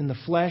walk in the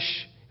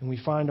flesh and we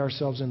find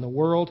ourselves in the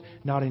world,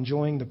 not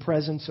enjoying the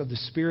presence of the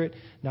Spirit,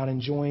 not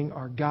enjoying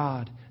our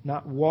God,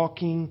 not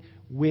walking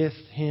with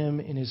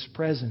Him in His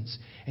presence.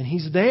 And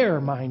He's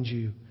there, mind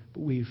you,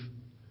 but we've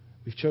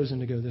chosen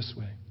to go this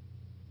way.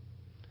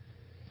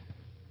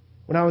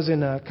 When I was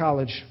in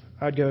college,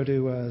 I'd go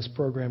to this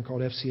program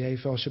called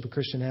FCA, Fellowship of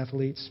Christian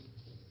Athletes.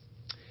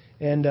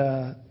 And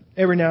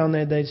every now and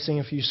then they'd sing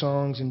a few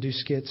songs and do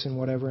skits and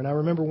whatever. And I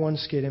remember one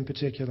skit in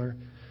particular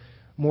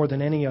more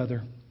than any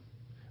other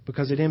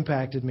because it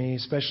impacted me,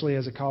 especially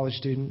as a college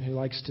student who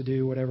likes to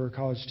do whatever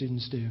college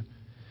students do.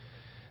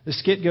 The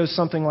skit goes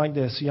something like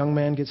this. A young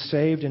man gets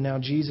saved and now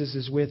Jesus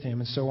is with him.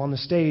 And so on the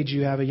stage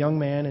you have a young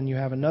man and you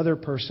have another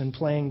person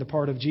playing the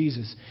part of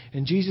Jesus.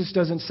 And Jesus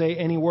doesn't say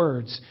any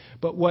words.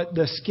 But what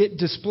the skit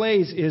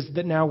displays is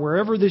that now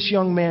wherever this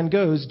young man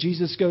goes,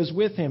 Jesus goes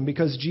with him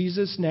because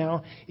Jesus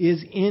now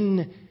is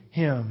in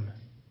him.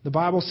 The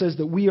Bible says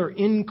that we are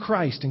in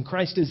Christ and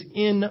Christ is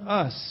in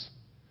us.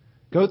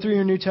 Go through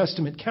your New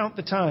Testament. Count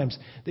the times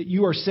that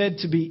you are said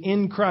to be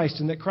in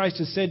Christ and that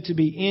Christ is said to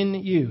be in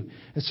you.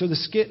 And so the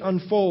skit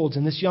unfolds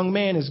and this young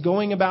man is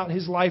going about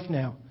his life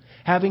now,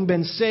 having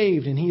been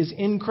saved, and he is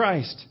in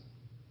Christ.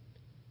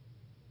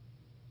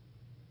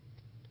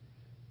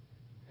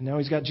 And now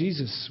he's got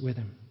Jesus with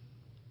him.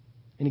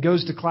 And he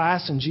goes to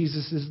class and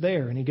Jesus is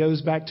there. And he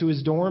goes back to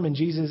his dorm and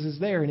Jesus is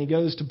there. And he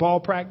goes to ball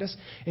practice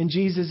and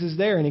Jesus is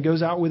there. And he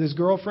goes out with his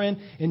girlfriend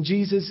and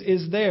Jesus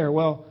is there.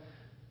 Well,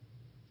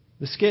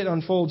 the skit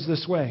unfolds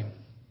this way.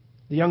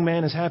 The young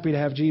man is happy to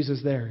have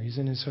Jesus there. He's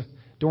in his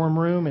dorm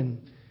room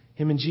and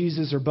him and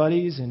Jesus are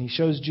buddies and he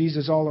shows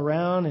Jesus all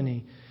around and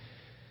he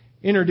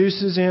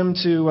introduces him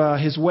to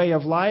his way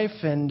of life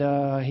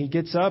and he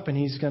gets up and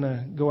he's going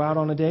to go out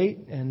on a date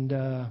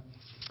and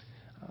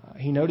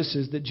he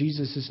notices that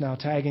Jesus is now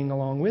tagging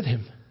along with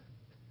him.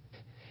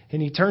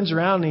 And he turns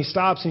around and he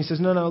stops and he says,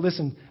 no,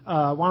 listen,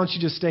 why don't you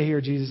just stay here,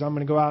 Jesus? I'm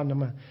going to go out and I'm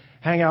going to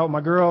hang out with my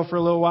girl for a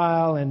little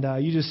while,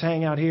 and you just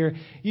hang out here.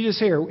 You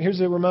just here's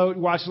the remote,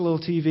 watch a little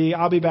TV.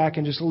 I'll be back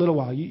in just a little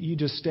while. You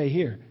just stay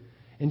here.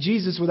 And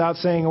Jesus, without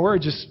saying a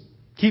word, just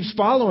keeps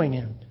following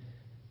him.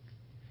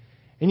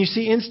 And you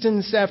see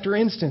instance after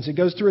instance. It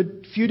goes through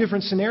a few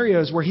different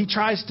scenarios where he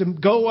tries to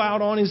go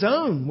out on his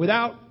own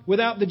without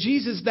the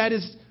Jesus that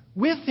is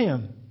with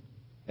him,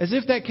 as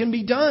if that can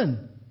be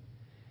done.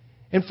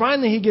 And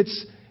finally he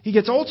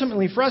gets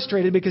ultimately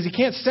frustrated because he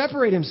can't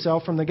separate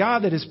himself from the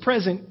God that is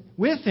present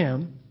with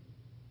him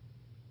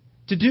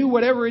to do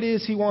whatever it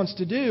is he wants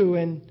to do.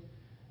 And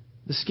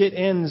the skit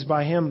ends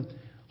by him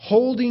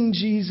holding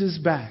Jesus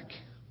back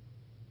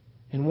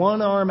in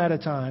one arm at a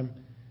time,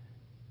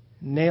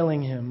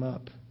 nailing him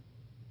up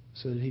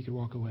so that he could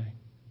walk away.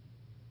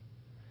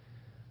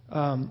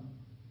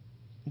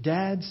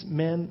 Dads,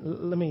 men,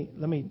 let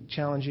me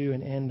challenge you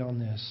and end on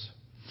this.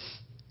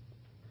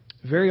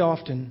 Very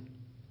often,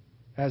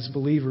 as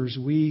believers,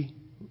 we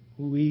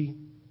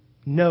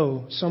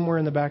know somewhere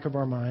in the back of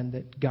our mind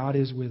that God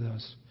is with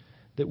us,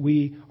 that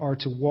we are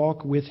to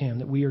walk with Him,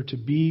 that we are to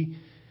be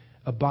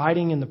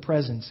abiding in the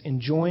presence,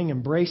 enjoying,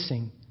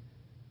 embracing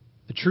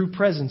the true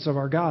presence of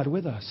our God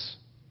with us.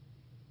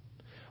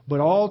 But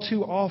all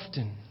too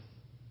often,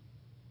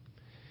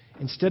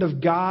 instead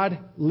of God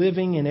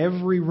living in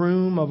every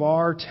room of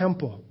our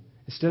temple,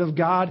 instead of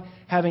God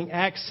having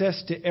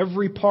access to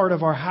every part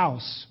of our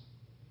house,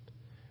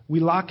 we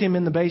lock Him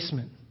in the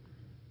basement.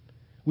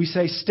 We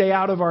say, stay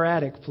out of our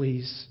attic,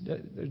 please.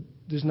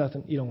 There's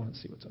nothing. You don't want to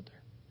see what's up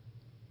there.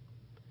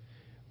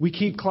 We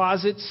keep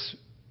closets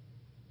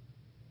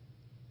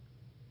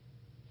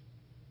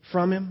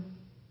from Him,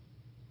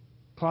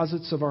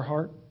 closets of our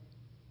heart.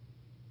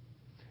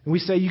 And we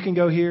say, you can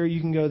go here,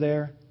 you can go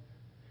there.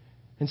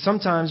 And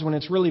sometimes when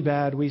it's really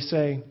bad, we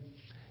say,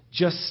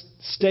 just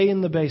stay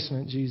in the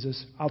basement,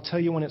 Jesus. I'll tell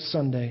you when it's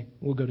Sunday,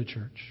 we'll go to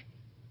church.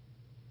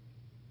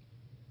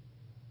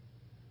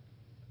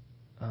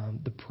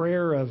 The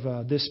prayer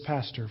of this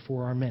pastor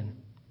for our men,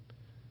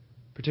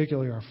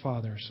 particularly our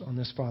fathers on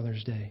this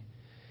Father's Day,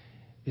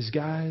 is,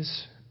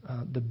 guys,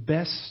 the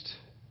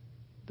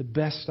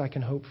best I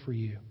can hope for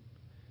you.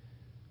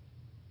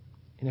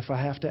 And if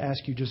I have to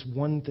ask you just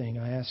one thing,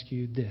 I ask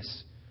you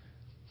this.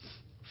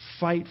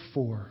 Fight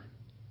for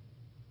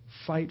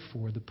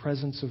the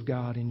presence of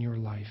God in your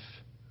life.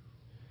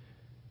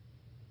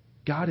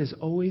 God has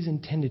always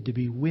intended to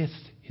be with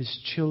His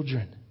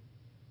children.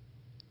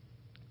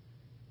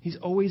 He's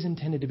always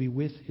intended to be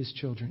with His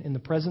children. In the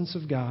presence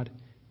of God,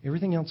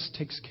 everything else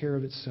takes care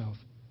of itself.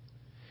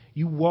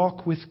 You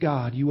walk with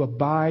God. You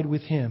abide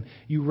with Him.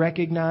 You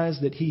recognize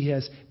that He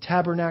has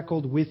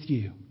tabernacled with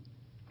you.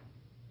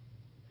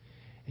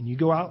 And you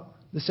go out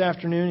this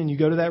afternoon and you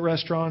go to that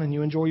restaurant and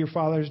you enjoy your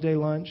Father's Day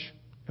lunch.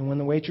 And when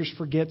the waitress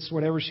forgets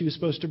whatever she was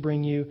supposed to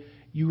bring you,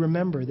 you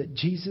remember that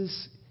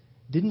Jesus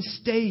didn't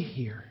stay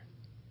here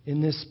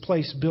in this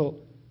place built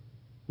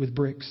with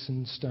bricks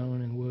and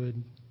stone and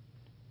wood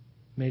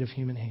made of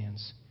human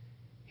hands.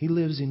 He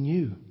lives in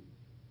you.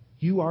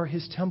 You are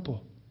His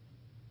temple.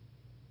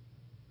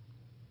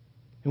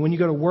 And when you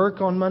go to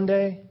work on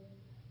Monday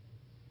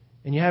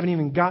and you haven't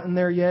even gotten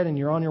there yet and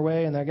you're on your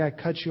way and that guy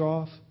cuts you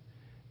off,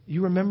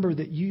 you remember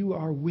that you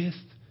are with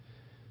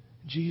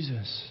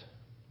Jesus.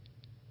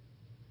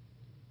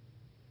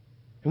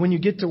 And when you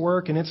get to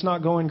work and it's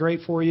not going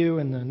great for you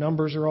and the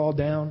numbers are all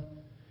down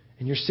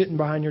and you're sitting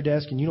behind your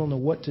desk and you don't know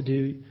what to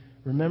do,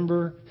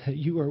 remember that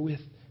you are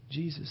with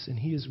Jesus and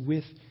He is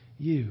with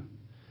you.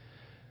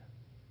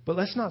 But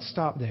let's not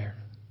stop there.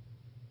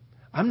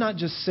 I'm not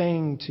just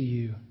saying to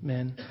you,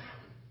 men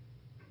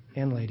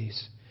and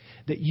ladies,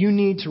 that you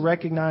need to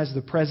recognize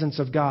the presence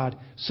of God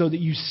so that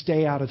you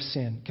stay out of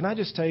sin. Can I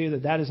just tell you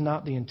that that is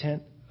not the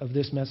intent of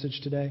this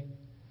message today?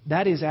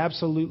 That is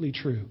absolutely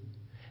true.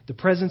 The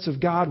presence of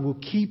God will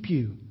keep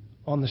you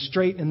on the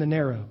straight and the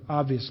narrow,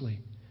 obviously.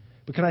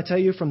 But can I tell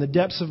you from the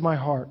depths of my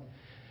heart,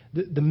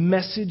 the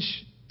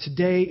message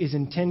today is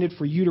intended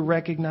for you to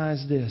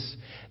recognize this,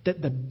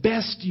 that the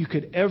best you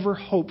could ever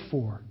hope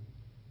for,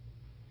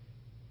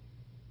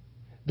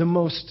 the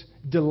most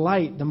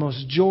delight, the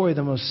most joy,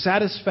 the most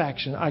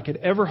satisfaction I could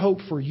ever hope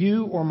for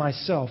you or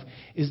myself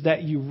is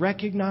that you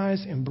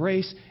recognize,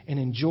 embrace, and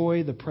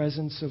enjoy the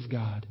presence of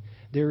God.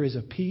 There is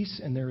a peace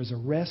and there is a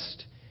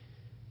rest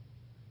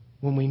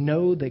when we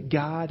know that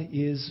God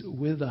is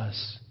with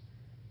us,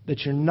 that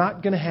you're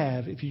not going to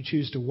have if you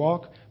choose to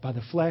walk by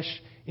the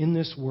flesh in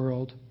this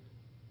world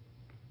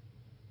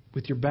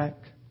with your back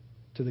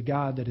to the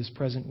God that is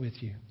present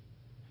with you.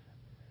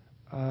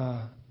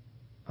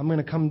 I'm going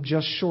to come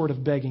just short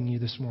of begging you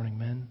this morning,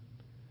 men.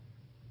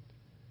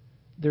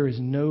 There is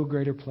no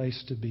greater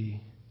place to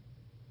be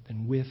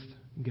than with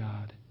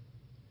God.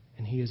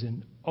 And He is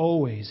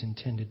always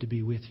intended to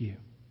be with you.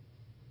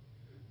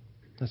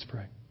 Let's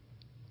pray.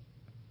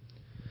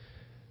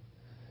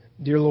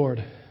 Dear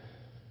Lord,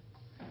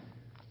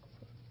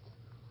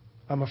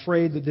 I'm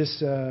afraid that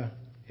this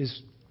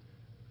is,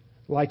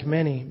 like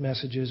many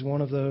messages,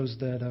 one of those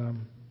that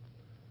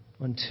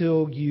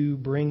until you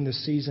bring the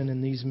season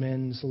in these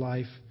men's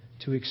life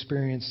to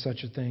experience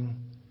such a thing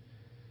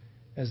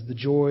as the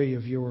joy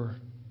of your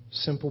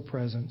simple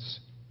presence,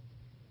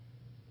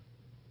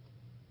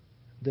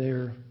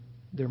 there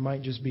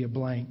might just be a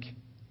blank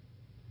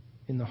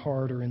in the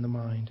heart or in the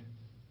mind.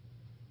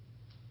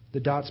 The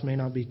dots may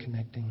not be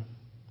connecting.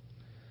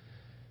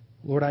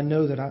 Lord, I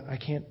know that I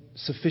can't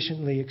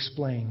sufficiently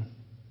explain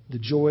the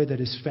joy that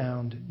is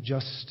found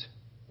just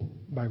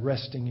by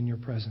resting in your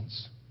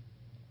presence.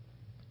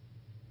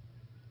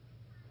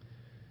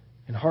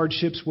 And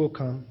hardships will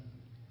come,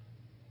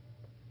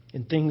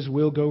 and things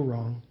will go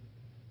wrong.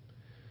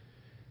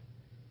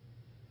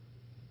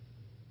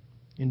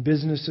 And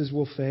businesses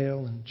will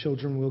fail, and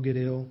children will get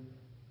ill.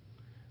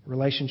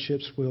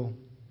 Relationships will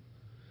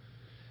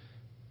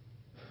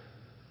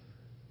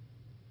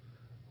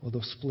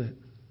they'll split.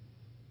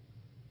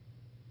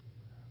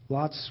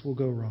 Lots will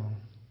go wrong.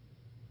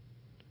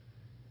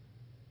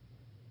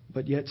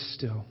 But yet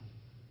still,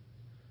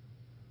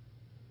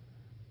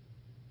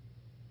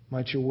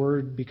 might your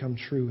word become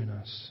true in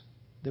us,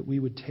 that we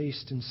would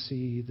taste and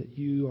see that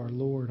you, our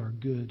Lord, are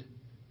good,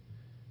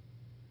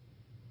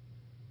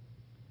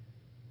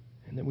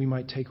 and that we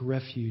might take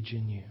refuge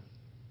in you,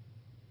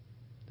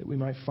 that we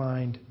might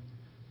find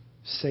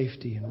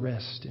safety and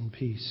rest and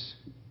peace.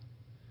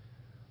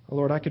 Oh,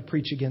 Lord, I could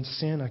preach against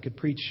sin. I could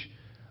preach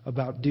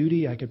about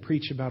duty. I could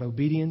preach about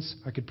obedience.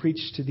 I could preach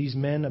to these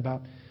men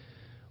about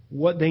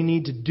what they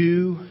need to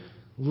do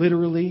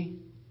literally,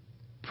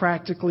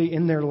 practically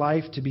in their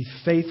life to be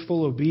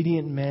faithful,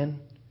 obedient men.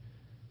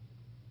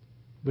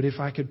 But if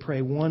I could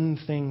pray one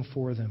thing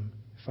for them,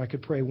 if I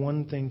could pray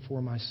one thing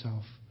for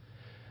myself,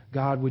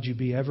 God, would you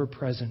be ever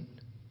present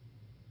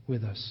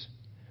with us?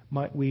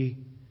 Might we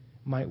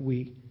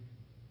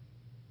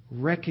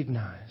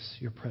recognize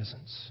your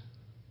presence?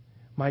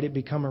 Might it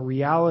become a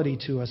reality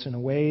to us in a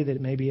way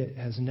that maybe it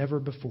has never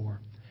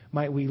before?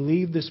 Might we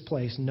leave this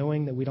place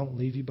knowing that we don't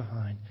leave you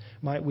behind?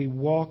 Might we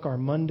walk our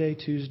Monday,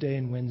 Tuesday,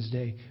 and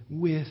Wednesday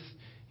with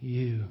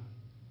you?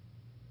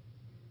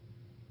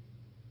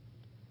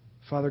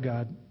 Father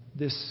God,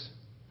 this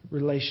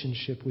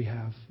relationship we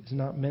have is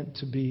not meant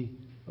to be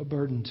a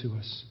burden to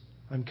us.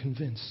 I'm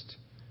convinced.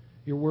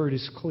 Your word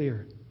is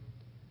clear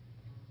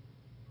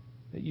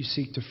that you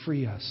seek to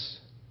free us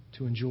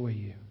to enjoy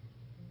you.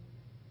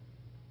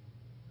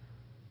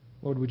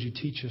 Lord, would you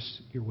teach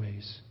us your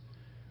ways?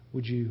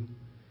 Would you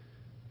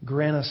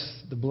grant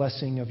us the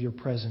blessing of your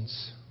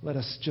presence? Let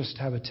us just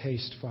have a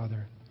taste,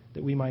 Father,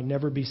 that we might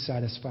never be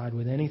satisfied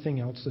with anything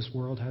else this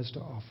world has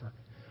to offer.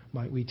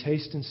 Might we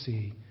taste and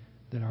see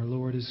that our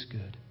Lord is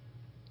good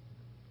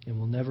and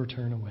will never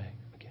turn away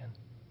again.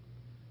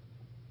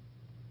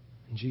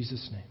 In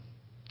Jesus' name,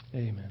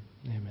 amen.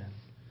 Amen.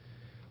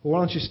 Well, why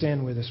don't you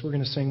stand with us? We're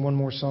going to sing one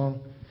more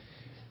song.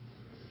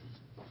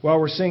 While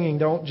we're singing,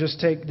 don't just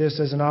take this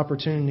as an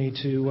opportunity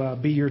to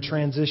be your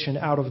transition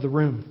out of the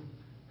room.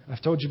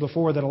 I've told you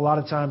before that a lot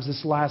of times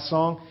this last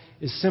song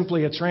is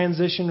simply a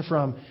transition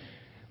from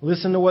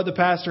listen to what the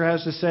pastor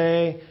has to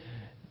say,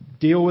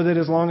 deal with it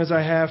as long as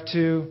I have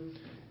to,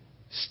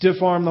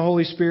 stiff-arm the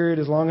Holy Spirit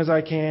as long as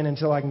I can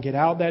until I can get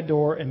out that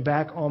door and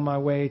back on my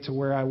way to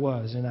where I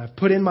was. And I've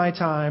put in my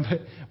time,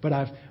 but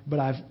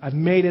I've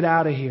made it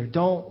out of here.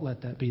 Don't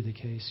let that be the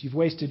case. You've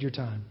wasted your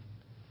time.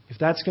 If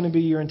that's going to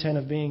be your intent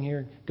of being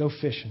here, go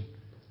fishing.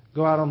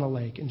 Go out on the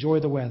lake. Enjoy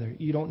the weather.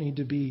 You don't need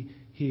to be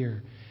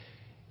here.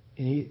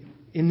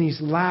 In these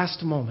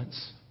last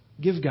moments,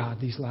 give God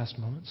these last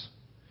moments.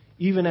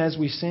 Even as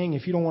we sing,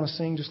 if you don't want to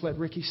sing, just let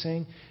Ricky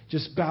sing.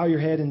 Just bow your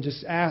head and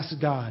just ask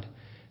God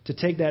to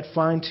take that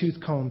fine-tooth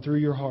comb through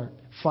your heart.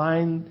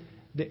 Find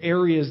the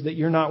areas that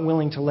you're not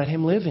willing to let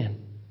Him live in.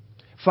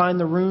 Find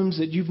the rooms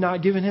that you've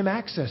not given Him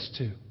access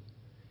to.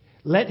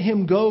 Let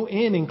Him go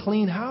in and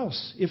clean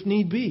house if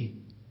need be.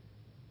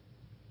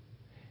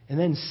 And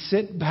then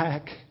sit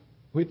back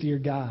with your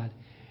God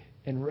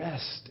and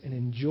rest and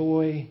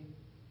enjoy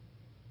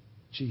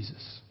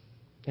Jesus.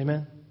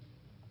 Amen?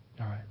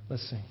 All right,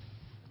 let's sing.